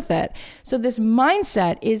worth it. So this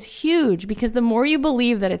mindset is huge, because the more you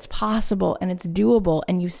believe that it's possible and it's doable,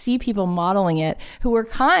 and you see people modeling it who are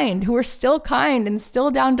kind, who are still kind and still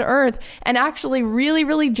down to earth, and actually really,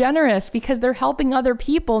 really generous because they're helping other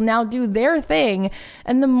people now do their thing.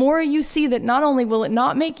 And the more you see that, not only will it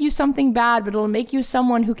not make you something bad, but it'll make you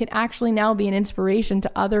someone who can actually now be an inspiration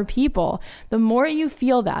to other people. The more you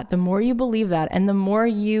feel that, the more you believe that, and the more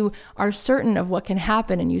you are certain of what can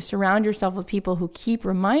happen, and you surround yourself with people who keep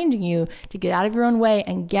reminding you to get out of your own way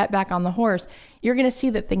and get back on the horse, you're going to see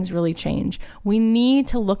that things really change. We need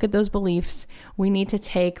to look at those beliefs. We need to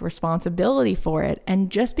take responsibility for it. And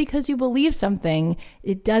just because you believe something,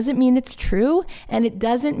 it doesn't mean it's true. And it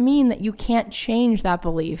doesn't mean that you can't change that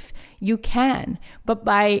belief. You can. But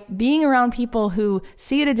by being around people who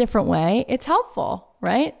see it a different way, it's helpful,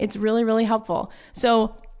 right? It's really, really helpful.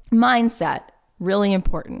 So mindset, really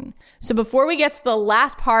important. So before we get to the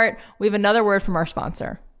last part, we have another word from our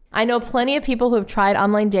sponsor. I know plenty of people who have tried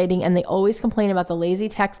online dating, and they always complain about the lazy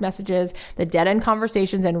text messages, the dead-end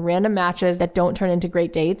conversations, and random matches that don't turn into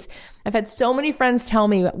great dates. I've had so many friends tell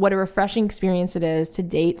me what a refreshing experience it is to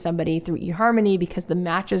date somebody through eHarmony, because the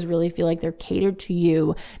matches really feel like they're catered to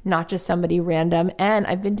you, not just somebody random. And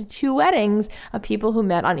I've been to 2 weddings of people who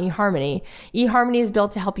met on eHarmony. eHarmony is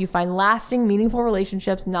built to help you find lasting, meaningful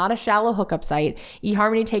relationships, not a shallow hookup site.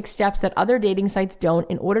 eHarmony takes steps that other dating sites don't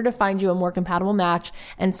in order to find you a more compatible match.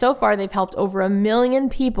 And so far, they've helped over 1 million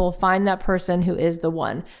people find that person who is the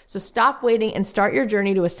one. So stop waiting and start your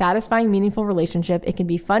journey to a satisfying, meaningful relationship. It can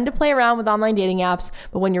be fun to play play around with online dating apps,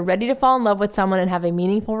 but when you're ready to fall in love with someone and have a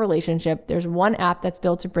meaningful relationship, there's one app that's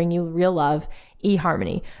built to bring you real love: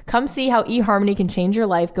 eHarmony. Come see how eHarmony can change your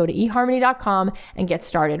life. Go to eHarmony.com and get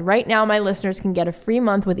started. Right now, my listeners can get a free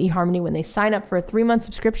month with eHarmony when they sign up for a 3-month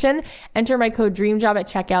subscription. Enter my code DREAMJOB at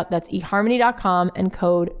checkout. That's eHarmony.com and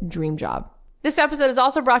code DREAMJOB. This episode is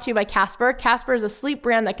also brought to you by Casper. Casper is a sleep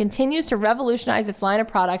brand that continues to revolutionize its line of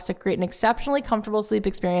products to create an exceptionally comfortable sleep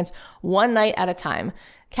experience one night at a time.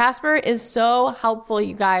 Casper is so helpful,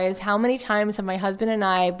 you guys. How many times have my husband and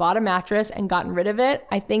I bought a mattress and gotten rid of it?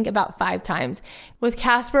 I think about 5 times. With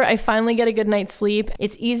Casper, I finally get a good night's sleep.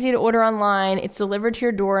 It's easy to order online. It's delivered to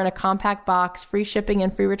your door in a compact box, free shipping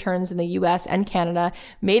and free returns in the US and Canada.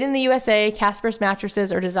 Made in the USA, Casper's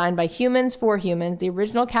mattresses are designed by humans for humans. The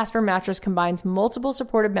original Casper mattress combines multiple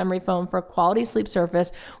supportive memory foam for a quality sleep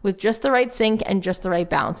surface with just the right sink and just the right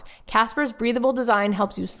bounce. Casper's breathable design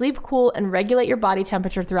helps you sleep cool and regulate your body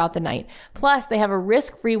temperature throughout the night. Plus, they have a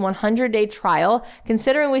risk-free 100-day trial.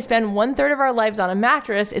 Considering we spend 1/3 of our lives on a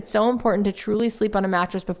mattress, it's so important to truly sleep on a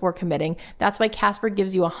mattress before committing. That's why Casper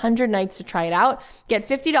gives you 100 nights to try it out. Get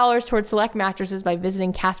 $50 towards select mattresses by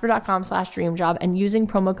visiting casper.com/dreamjob and using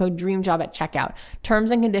promo code DREAMJOB at checkout.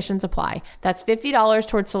 Terms and conditions apply. That's $50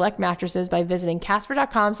 towards select mattresses by visiting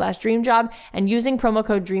casper.com/dreamjob and using promo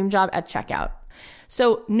code DREAMJOB at checkout.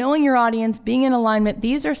 So knowing your audience, being in alignment,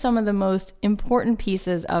 these are some of the most important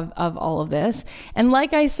pieces of all of this. And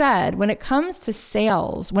like I said, when it comes to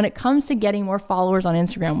sales, when it comes to getting more followers on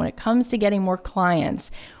Instagram, when it comes to getting more clients,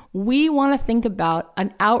 we want to think about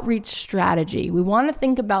an outreach strategy. We want to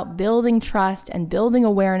think about building trust and building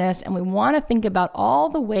awareness. And we want to think about all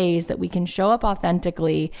the ways that we can show up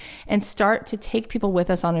authentically and start to take people with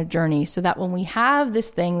us on a journey so that when we have this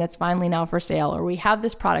thing that's finally now for sale, or we have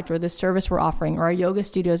this product or this service we're offering, or our yoga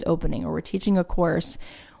studio is opening, or we're teaching a course,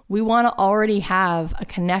 we want to already have a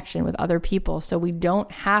connection with other people so we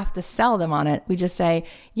don't have to sell them on it. We just say,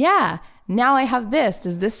 yeah, now I have this.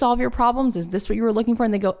 Does this solve your problems? Is this what you were looking for?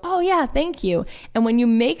 And they go, oh yeah, thank you. And when you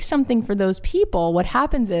make something for those people, what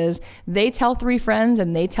happens is they tell 3 friends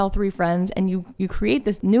and they tell 3 friends, and you create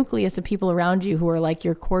this nucleus of people around you who are like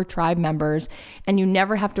your core tribe members, and you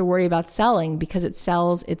never have to worry about selling because it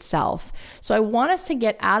sells itself. So I want us to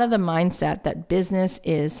get out of the mindset that business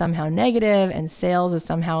is somehow negative and sales is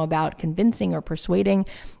somehow about convincing or persuading.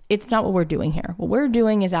 It's not what we're doing here. What we're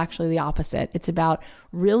doing is actually the opposite. It's about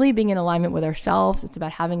really being in alignment with ourselves. It's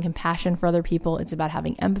about having compassion for other people. It's about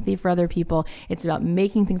having empathy for other people. It's about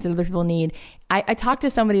making things that other people need. I talked to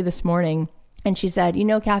somebody this morning and she said, you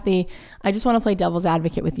know, Kathy, I just want to play devil's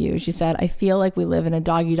advocate with you. She said, I feel like we live in a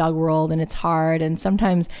dog-eat-dog world and it's hard. And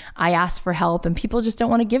sometimes I ask for help and people just don't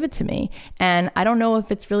want to give it to me. And I don't know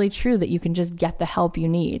if it's really true that you can just get the help you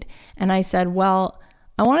need. And I said, well,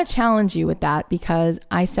 I want to challenge you with that, because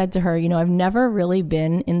I said to her, you know, I've never really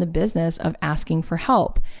been in the business of asking for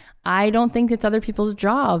help. I don't think it's other people's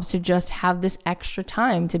jobs to just have this extra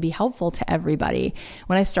time to be helpful to everybody.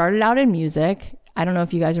 When I started out in music, I don't know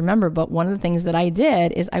if you guys remember, but one of the things that I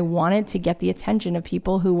did is I wanted to get the attention of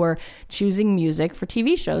people who were choosing music for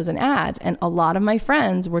TV shows and ads. And a lot of my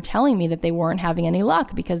friends were telling me that they weren't having any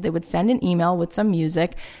luck because they would send an email with some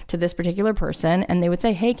music to this particular person and they would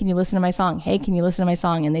say, hey, can you listen to my song? Hey, can you listen to my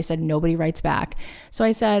song? And they said, nobody writes back. So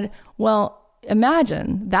I said, well,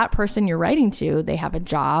 imagine that person you're writing to, they have a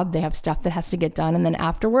job, they have stuff that has to get done. And then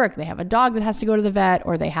after work, they have a dog that has to go to the vet,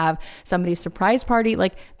 or they have somebody's surprise party.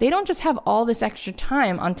 Like, they don't just have all this extra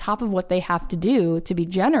time on top of what they have to do to be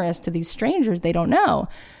generous to these strangers they don't know.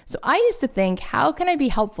 So I used to think, how can I be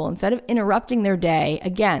helpful instead of interrupting their day?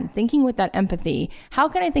 Again, thinking with that empathy, how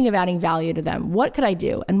can I think of adding value to them? What could I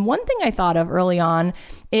do? And one thing I thought of early on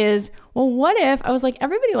is, well, what if I was like,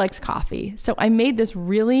 everybody likes coffee. So I made this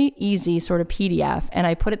really easy sort of PDF and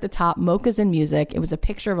I put at the top, Mochas and Music. It was a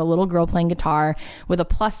picture of a little girl playing guitar with a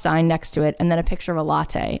plus sign next to it and then a picture of a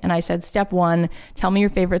latte. And I said, step 1, tell me your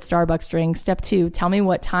favorite Starbucks drink. Step 2, tell me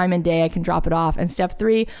what time and day I can drop it off. And step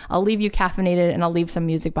 3, I'll leave you caffeinated and I'll leave some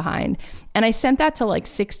music behind. And I sent that to like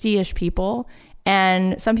 60-ish people.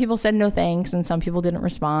 And some people said no thanks and some people didn't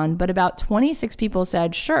respond. But about 26 people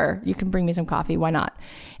said, sure, you can bring me some coffee. Why not?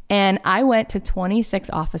 And I went to 26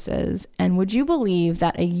 offices. And would you believe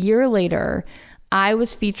that a year later, I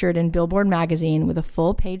was featured in Billboard magazine with a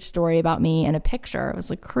full page story about me and a picture. It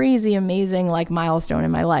was a crazy, amazing like milestone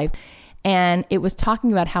in my life. And it was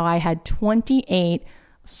talking about how I had 28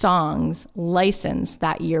 songs licensed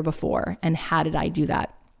that year before. And how did I do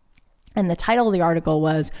that? And the title of the article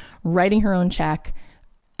was Writing Her Own Check.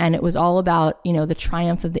 And it was all about, you know, the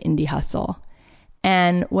triumph of the indie hustle.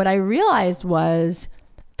 And what I realized was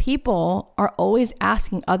people are always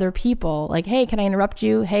asking other people like, hey, can I interrupt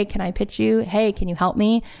you? Hey, can I pitch you? Hey, can you help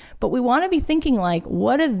me? But we want to be thinking like,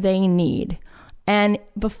 what do they need? And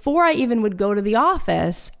before I even would go to the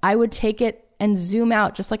office, I would take it and zoom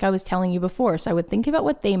out, just like I was telling you before. So I would think about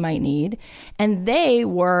what they might need. And they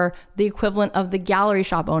were the equivalent of the gallery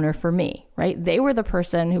shop owner for me, right? They were the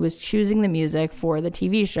person who was choosing the music for the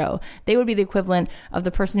TV show. They would be the equivalent of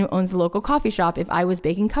the person who owns the local coffee shop if I was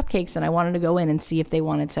baking cupcakes and I wanted to go in and see if they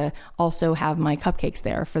wanted to also have my cupcakes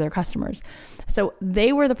there for their customers. So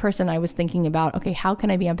they were the person I was thinking about, okay, how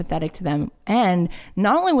can I be empathetic to them? And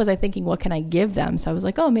not only was I thinking, what can I give them? So I was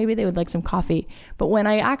like, oh, maybe they would like some coffee. But when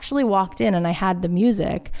I actually walked in and I had the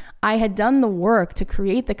music, I had done the work to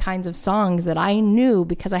create the kinds of songs that I knew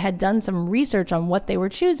because I had done some research on what they were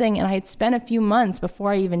choosing. And I had spent a few months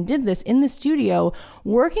before I even did this in the studio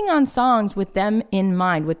working on songs with them in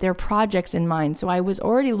mind, with their projects in mind. So I was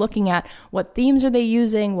already looking at what themes are they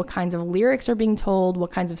using, what kinds of lyrics are being told,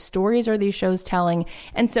 what kinds of stories are these shows telling.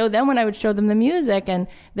 And so then when I would show them the music and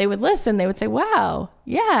they would listen, they would say, wow,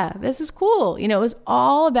 yeah, this is cool. You know, it was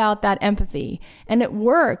all about that empathy and it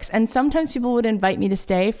works. And sometimes people would invite me to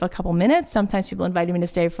stay for a couple minutes. Sometimes people invited me to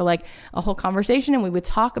stay for like a whole conversation and we would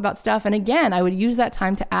talk about stuff. And again, I would use that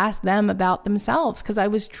time to ask them about themselves because I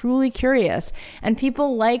was truly curious. And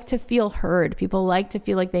people like to feel heard. People like to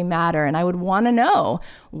feel like they matter. And I would want to know,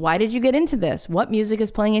 why did you get into this? What music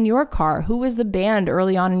is playing in your car? Who was the band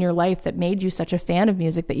early on in your life that made you such a fan of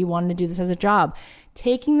music that you wanted to do this as a job?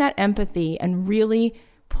 Taking that empathy and really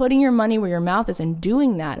putting your money where your mouth is and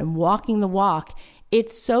doing that and walking the walk,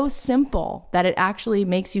 it's so simple that it actually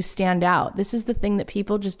makes you stand out. This is the thing that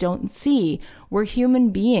people just don't see. We're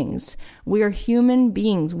human beings. We are human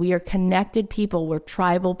beings. We are connected people. We're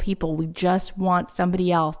tribal people. We just want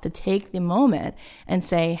somebody else to take the moment and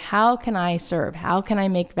say, how can I serve? How can I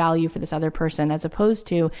make value for this other person? As opposed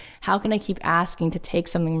to, how can I keep asking to take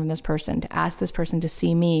something from this person, to ask this person to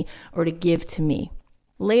see me or to give to me?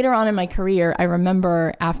 Later on in my career, I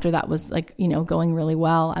remember after that was like, going really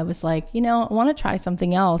well, I was like, I want to try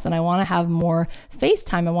something else and I want to have more face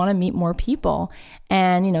time. I want to meet more people.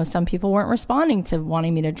 And, some people weren't responding to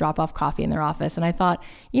wanting me to drop off coffee in their office. And I thought,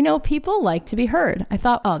 people like to be heard. I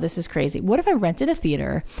thought, oh, this is crazy. What if I rented a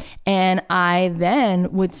theater and I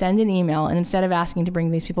then would send an email and instead of asking to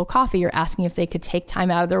bring these people coffee or asking if they could take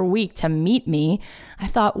time out of their week to meet me, I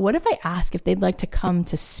thought, what if I ask if they'd like to come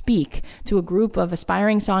to speak to a group of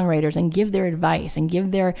aspiring songwriters and give their advice and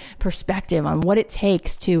give their perspective on what it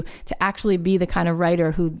takes to actually be the kind of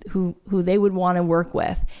writer who they would want to work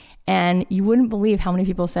with. And you wouldn't believe how many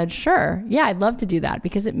people said, sure, yeah, I'd love to do that,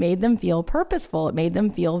 because it made them feel purposeful. It made them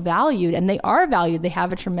feel valued, and they are valued. They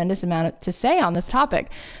have a tremendous amount to say on this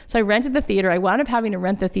topic. So I rented the theater. I wound up having to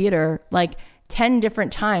rent the theater like 10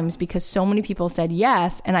 different times because so many people said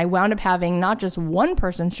yes. And I wound up having not just one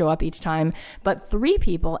person show up each time, but 3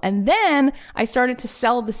 people. And then I started to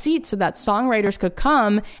sell the seats so that songwriters could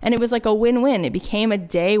come. And it was like a win-win. It became a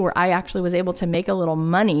day where I actually was able to make a little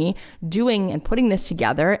money doing and putting this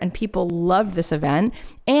together. And people loved this event.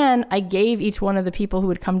 And I gave each one of the people who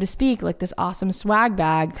would come to speak like this awesome swag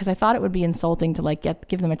bag because I thought it would be insulting to like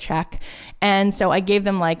give them a check. And so I gave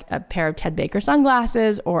them like a pair of Ted Baker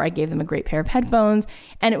sunglasses, or I gave them a great pair of headphones,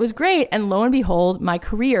 and it was great. And lo and behold, my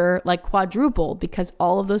career like quadrupled because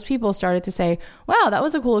all of those people started to say, wow, that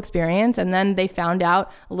was a cool experience. And then they found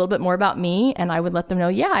out a little bit more about me, and I would let them know,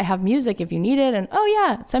 yeah, I have music if you need it. And oh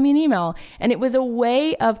yeah, send me an email. And it was a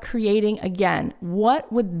way of creating, again,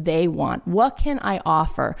 what would they want? What can I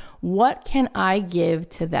offer? What can I give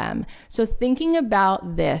to them? So thinking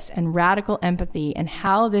about this and radical empathy and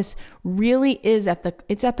how this really is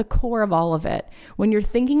it's at the core of all of it. When you're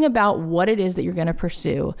thinking about what it is that you're going to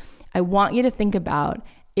pursue, I want you to think about,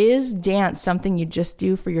 is dance something you just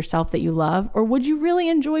do for yourself that you love? Or would you really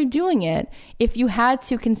enjoy doing it if you had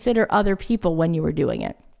to consider other people when you were doing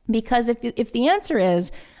it? Because if the answer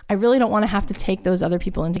is, I really don't want to have to take those other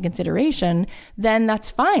people into consideration, then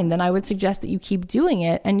that's fine. Then I would suggest that you keep doing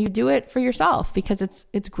it and you do it for yourself because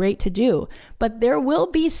it's great to do. But there will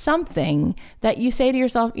be something that you say to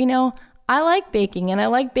yourself, I like baking and I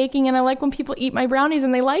like when people eat my brownies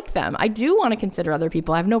and they like them. I do want to consider other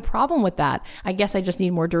people. I have no problem with that. I guess I just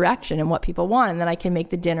need more direction in what people want. And then I can make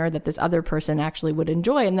the dinner that this other person actually would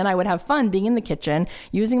enjoy. And then I would have fun being in the kitchen,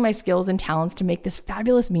 using my skills and talents to make this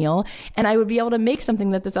fabulous meal. And I would be able to make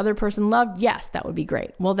something that this other person loved. Yes, that would be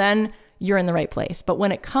great. Well, then you're in the right place. But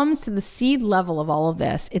when it comes to the seed level of all of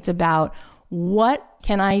this, it's about, what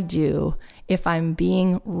can I do if I'm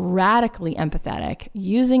being radically empathetic,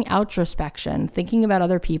 using introspection, thinking about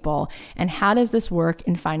other people, and how does this work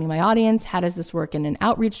in finding my audience? How does this work in an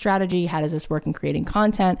outreach strategy? How does this work in creating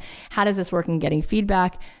content? How does this work in getting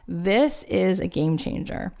feedback? This is a game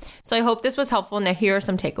changer. So I hope this was helpful. Now here are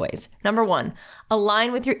some takeaways. Number 1,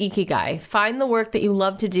 align with your ikigai. Find the work that you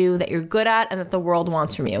love to do, that you're good at, and that the world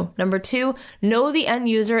wants from you. Number 2, know the end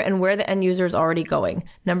user and where the end user is already going.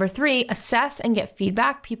 Number 3, assess and get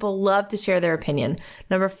feedback. People love to share their opinion.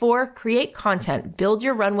 Number 4, create content. Build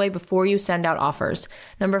your runway before you send out offers.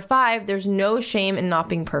 Number 5, there's no shame in not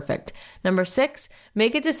being perfect. Number 6,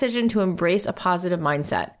 make a decision to embrace a positive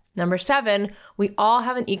mindset. Number 7, we all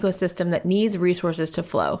have an ecosystem that needs resources to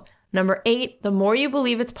flow. Number 8, the more you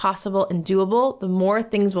believe it's possible and doable, the more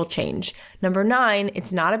things will change. Number 9,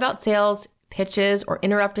 it's not about sales, pitches, or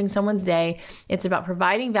interrupting someone's day. It's about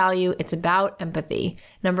providing value. It's about empathy.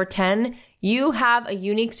 Number 10, you have a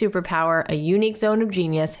unique superpower, a unique zone of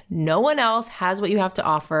genius. No one else has what you have to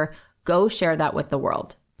offer. Go share that with the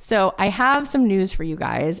world. So I have some news for you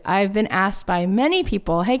guys. I've been asked by many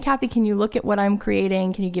people, hey, Kathy, can you look at what I'm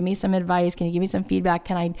creating? Can you give me some advice? Can you give me some feedback?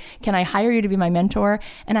 Can I hire you to be my mentor?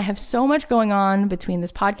 And I have so much going on between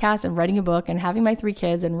this podcast and writing a book and having my 3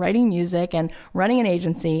 kids and writing music and running an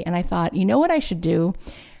agency. And I thought, you know what I should do?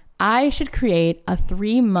 I should create a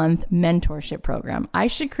 3-month mentorship program. I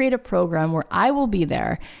should create a program where I will be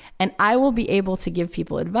there and I will be able to give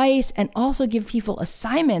people advice and also give people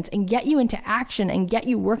assignments and get you into action and get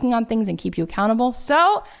you working on things and keep you accountable.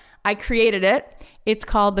 So I created it. It's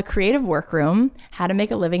called The Creative Workroom, How to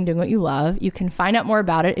Make a Living Doing What You Love. You can find out more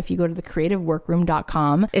about it if you go to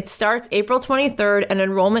thecreativeworkroom.com. It starts April 23rd and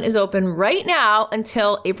enrollment is open right now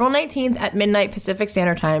until April 19th at midnight Pacific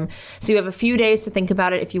Standard Time. So you have a few days to think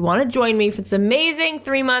about it if you want to join me for this amazing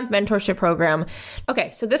 3-month mentorship program.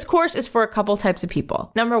 Okay, so this course is for a couple types of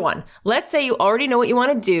people. Number 1, let's say you already know what you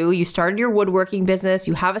want to do. You started your woodworking business.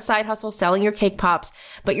 You have a side hustle selling your cake pops,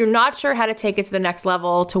 but you're not sure how to take it to the next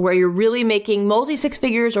level to where you're really making multi-6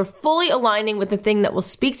 figures or fully aligning with the thing that will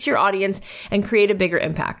speak to your audience and create a bigger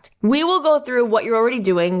impact. We will go through what you're already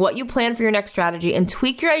doing, what you plan for your next strategy, and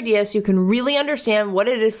tweak your ideas so you can really understand what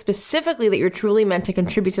it is specifically that you're truly meant to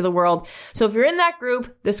contribute to the world. So if you're in that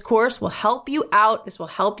group, this course will help you out. This will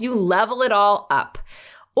help you level it all up.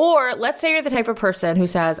 Or let's say you're the type of person who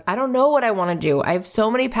says, I don't know what I want to do. I have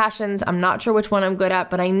so many passions. I'm not sure which one I'm good at,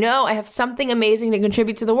 but I know I have something amazing to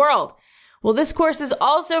contribute to the world. Well, this course is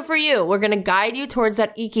also for you. We're going to guide you towards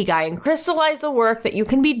that ikigai and crystallize the work that you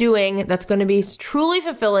can be doing that's going to be truly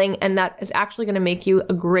fulfilling and that is actually going to make you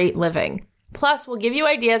a great living. Plus, we'll give you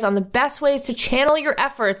ideas on the best ways to channel your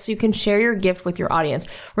efforts so you can share your gift with your audience.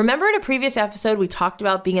 Remember in a previous episode, we talked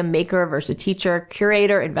about being a maker versus a teacher,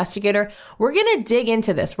 curator, investigator. We're going to dig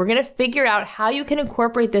into this. We're going to figure out how you can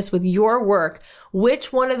incorporate this with your work.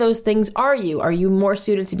 Which one of those things are you? Are you more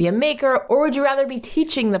suited to be a maker, or would you rather be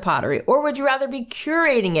teaching the pottery? Or would you rather be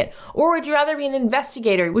curating it? Or would you rather be an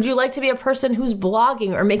investigator? Would you like to be a person who's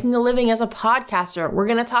blogging or making a living as a podcaster? We're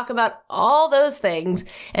going to talk about all those things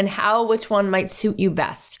and how which one might suit you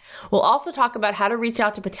best. We'll also talk about how to reach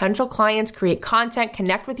out to potential clients, create content,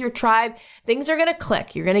 connect with your tribe. Things are going to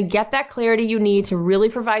click. You're going to get that clarity you need to really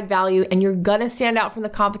provide value, and you're going to stand out from the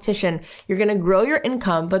competition. You're going to grow your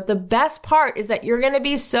income. But the best part is that you're going to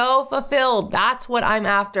be so fulfilled. That's what I'm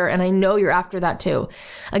after. And I know you're after that too.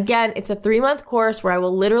 Again, it's a 3-month course where I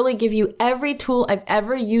will literally give you every tool I've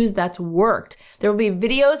ever used that's worked. There will be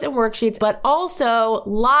videos and worksheets, but also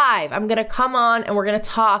live. I'm going to come on and we're going to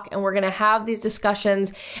talk and we're going to have these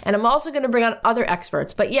discussions. And I'm also going to bring on other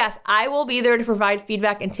experts. But yes, I will be there to provide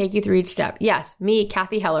feedback and take you through each step. Yes, me,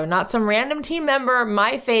 Kathy Heller, not some random team member,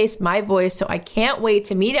 my face, my voice. So I can't wait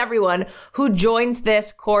to meet everyone who joins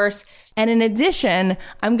this course. And in addition,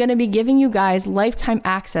 I'm going to be giving you guys lifetime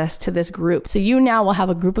access to this group. So you now will have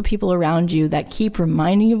a group of people around you that keep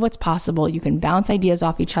reminding you of what's possible. You can bounce ideas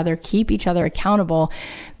off each other, keep each other accountable.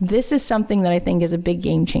 This is something that I think is a big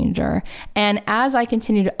game changer. And as I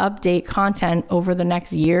continue to update content over the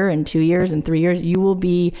next year and 2 years and 3 years, you will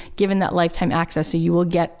be given that lifetime access. So you will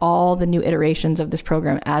get all the new iterations of this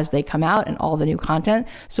program as they come out and all the new content.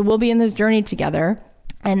 So we'll be in this journey together.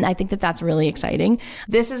 And I think that that's really exciting.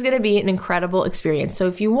 This is going to be an incredible experience. So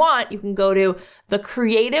if you want, you can go to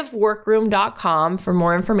thecreativeworkroom.com for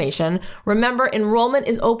more information. Remember, enrollment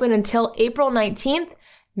is open until April 19th.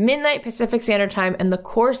 Midnight Pacific Standard Time, and the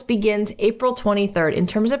course begins April 23rd. In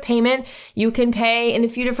terms of payment, you can pay in a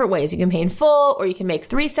few different ways. You can pay in full, or you can make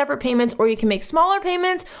 3 separate payments, or you can make smaller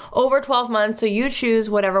payments over 12 months. So you choose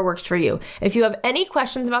whatever works for you. If you have any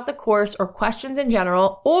questions about the course or questions in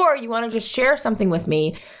general, or you want to just share something with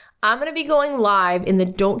me, I'm going to be going live in the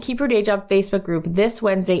Don't Keep Your Day Job Facebook group this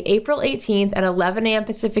Wednesday, April 18th at 11 a.m.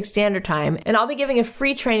 Pacific Standard Time. And I'll be giving a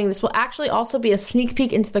free training. This will actually also be a sneak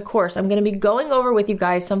peek into the course. I'm going to be going over with you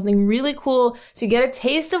guys something really cool so you get a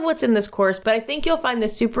taste of what's in this course, but I think you'll find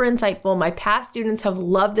this super insightful. My past students have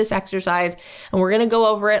loved this exercise, and we're going to go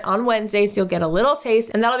over it on Wednesday, so you'll get a little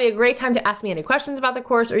taste, and that'll be a great time to ask me any questions about the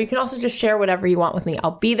course, or you can also just share whatever you want with me.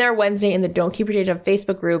 I'll be there Wednesday in the Don't Keep Your Day Job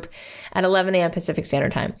Facebook group at 11 a.m. Pacific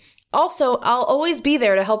Standard Time. Also, I'll always be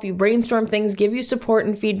there to help you brainstorm things, give you support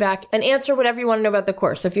and feedback, and answer whatever you want to know about the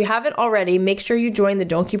course. So if you haven't already, make sure you join the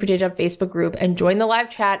Don't Keep Your Day Job Facebook group and join the live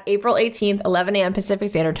chat April 18th, 11 a.m. Pacific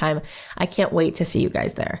Standard Time. I can't wait to see you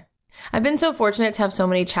guys there. I've been so fortunate to have so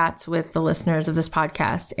many chats with the listeners of this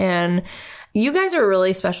podcast, and you guys are a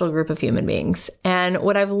really special group of human beings. And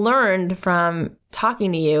what I've learned from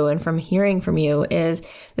talking to you and from hearing from you is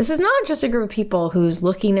this is not just a group of people who's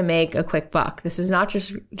looking to make a quick buck. This is not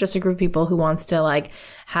just a group of people who wants to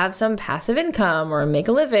have some passive income or make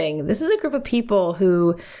a living. This is a group of people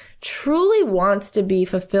who truly wants to be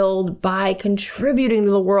fulfilled by contributing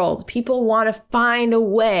to the world. People want to find a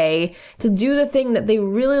way to do the thing that they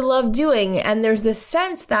really love doing. And there's this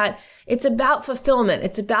sense that it's about fulfillment.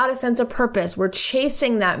 It's about a sense of purpose. We're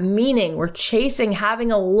chasing that meaning. We're chasing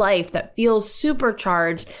having a life that feels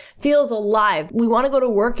supercharged, feels alive. We want to go to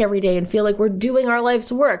work every day and feel like we're doing our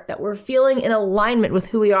life's work, that we're feeling in alignment with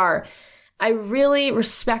who we are. I really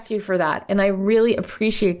respect you for that, and I really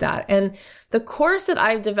appreciate that. And the course that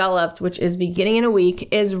I've developed, which is beginning in a week,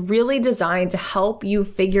 is really designed to help you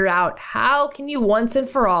figure out how can you once and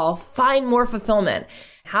for all find more fulfillment?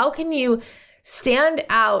 How can you stand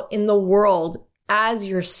out in the world as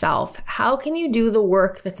yourself? How can you do the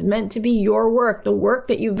work that's meant to be your work, the work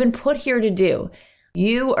that you've been put here to do?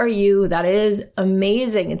 You are you. That is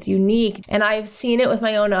amazing. It's unique. And I've seen it with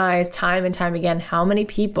my own eyes time and time again, how many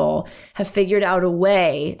people have figured out a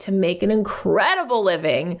way to make an incredible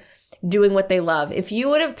living doing what they love. If you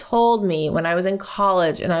would have told me when I was in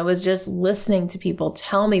college and I was just listening to people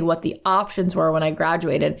tell me what the options were when I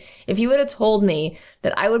graduated, if you would have told me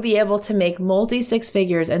that I would be able to make multi-six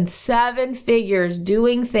figures and 7 figures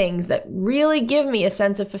doing things that really give me a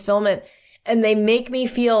sense of fulfillment and they make me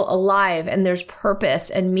feel alive and there's purpose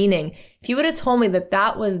and meaning. If you would have told me that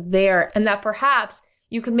that was there and that perhaps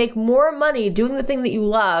you could make more money doing the thing that you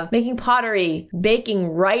love, making pottery, baking,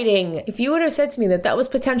 writing, if you would have said to me that that was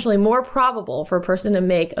potentially more probable for a person to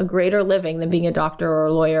make a greater living than being a doctor or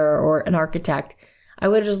a lawyer or an architect, I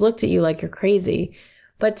would have just looked at you like you're crazy.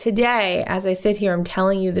 But today, as I sit here, I'm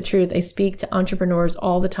telling you the truth. I speak to entrepreneurs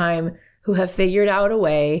all the time who have figured out a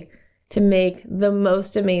way to make the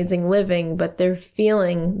most amazing living, but they're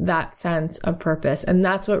feeling that sense of purpose. And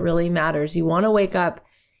that's what really matters. You want to wake up,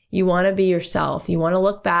 you want to be yourself. You want to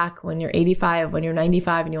look back when you're 85, when you're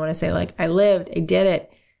 95, and you want to say I lived, I did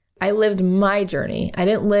it. I lived my journey. I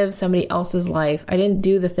didn't live somebody else's life. I didn't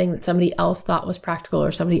do the thing that somebody else thought was practical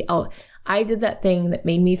or somebody else. I did that thing that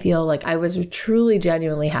made me feel like I was truly,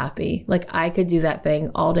 genuinely happy. Like I could do that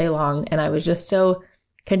thing all day long. And I was just so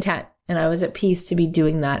content. And I was at peace to be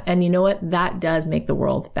doing that. And you know what? That does make the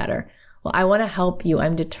world better. Well, I want to help you.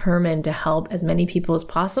 I'm determined to help as many people as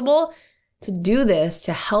possible to do this,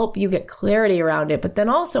 to help you get clarity around it. But then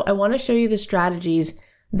also, I want to show you the strategies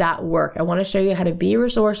that work. I want to show you how to be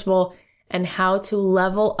resourceful and how to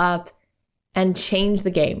level up and change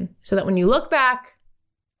the game so that when you look back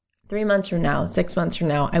 3 months from now, 6 months from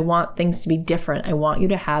now, I want things to be different. I want you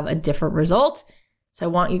to have a different result. So I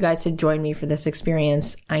want you guys to join me for this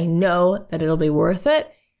experience. I know that it'll be worth it.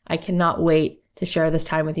 I cannot wait to share this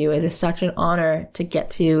time with you. It is such an honor to get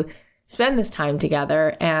to spend this time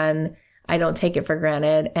together, and I don't take it for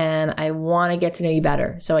granted, and I want to get to know you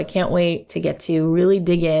better. So I can't wait to get to really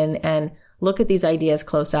dig in and look at these ideas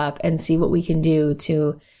close up and see what we can do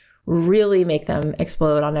to really make them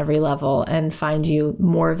explode on every level and find you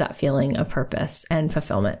more of that feeling of purpose and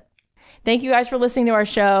fulfillment. Thank you guys for listening to our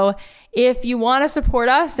show. If you want to support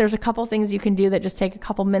us, there's a couple things you can do that just take a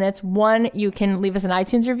couple minutes. One, you can leave us an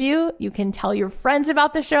iTunes review. You can tell your friends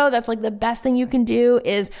about the show. That's the best thing you can do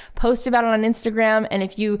is post about it on Instagram. And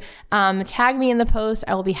if you tag me in the post,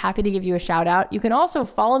 I will be happy to give you a shout out. You can also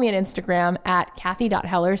follow me on Instagram at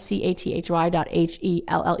Kathy.Heller,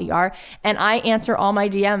 CATHY.HELLER. And I answer all my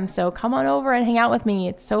DMs. So come on over and hang out with me.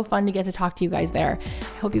 It's so fun to get to talk to you guys there.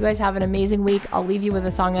 I hope you guys have an amazing week. I'll leave you with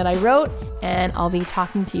a song that I wrote, and I'll be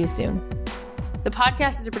talking to you soon. The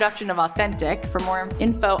podcast is a production of Authentic. For more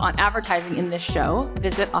info on advertising in this show,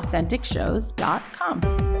 visit AuthenticShows.com.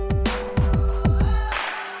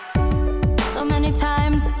 So many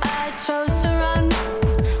times I chose to run.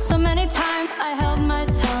 So many times I held my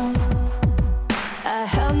tongue. I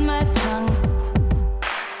held my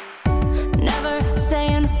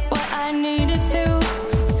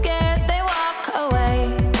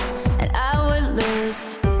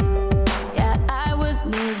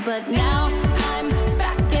but now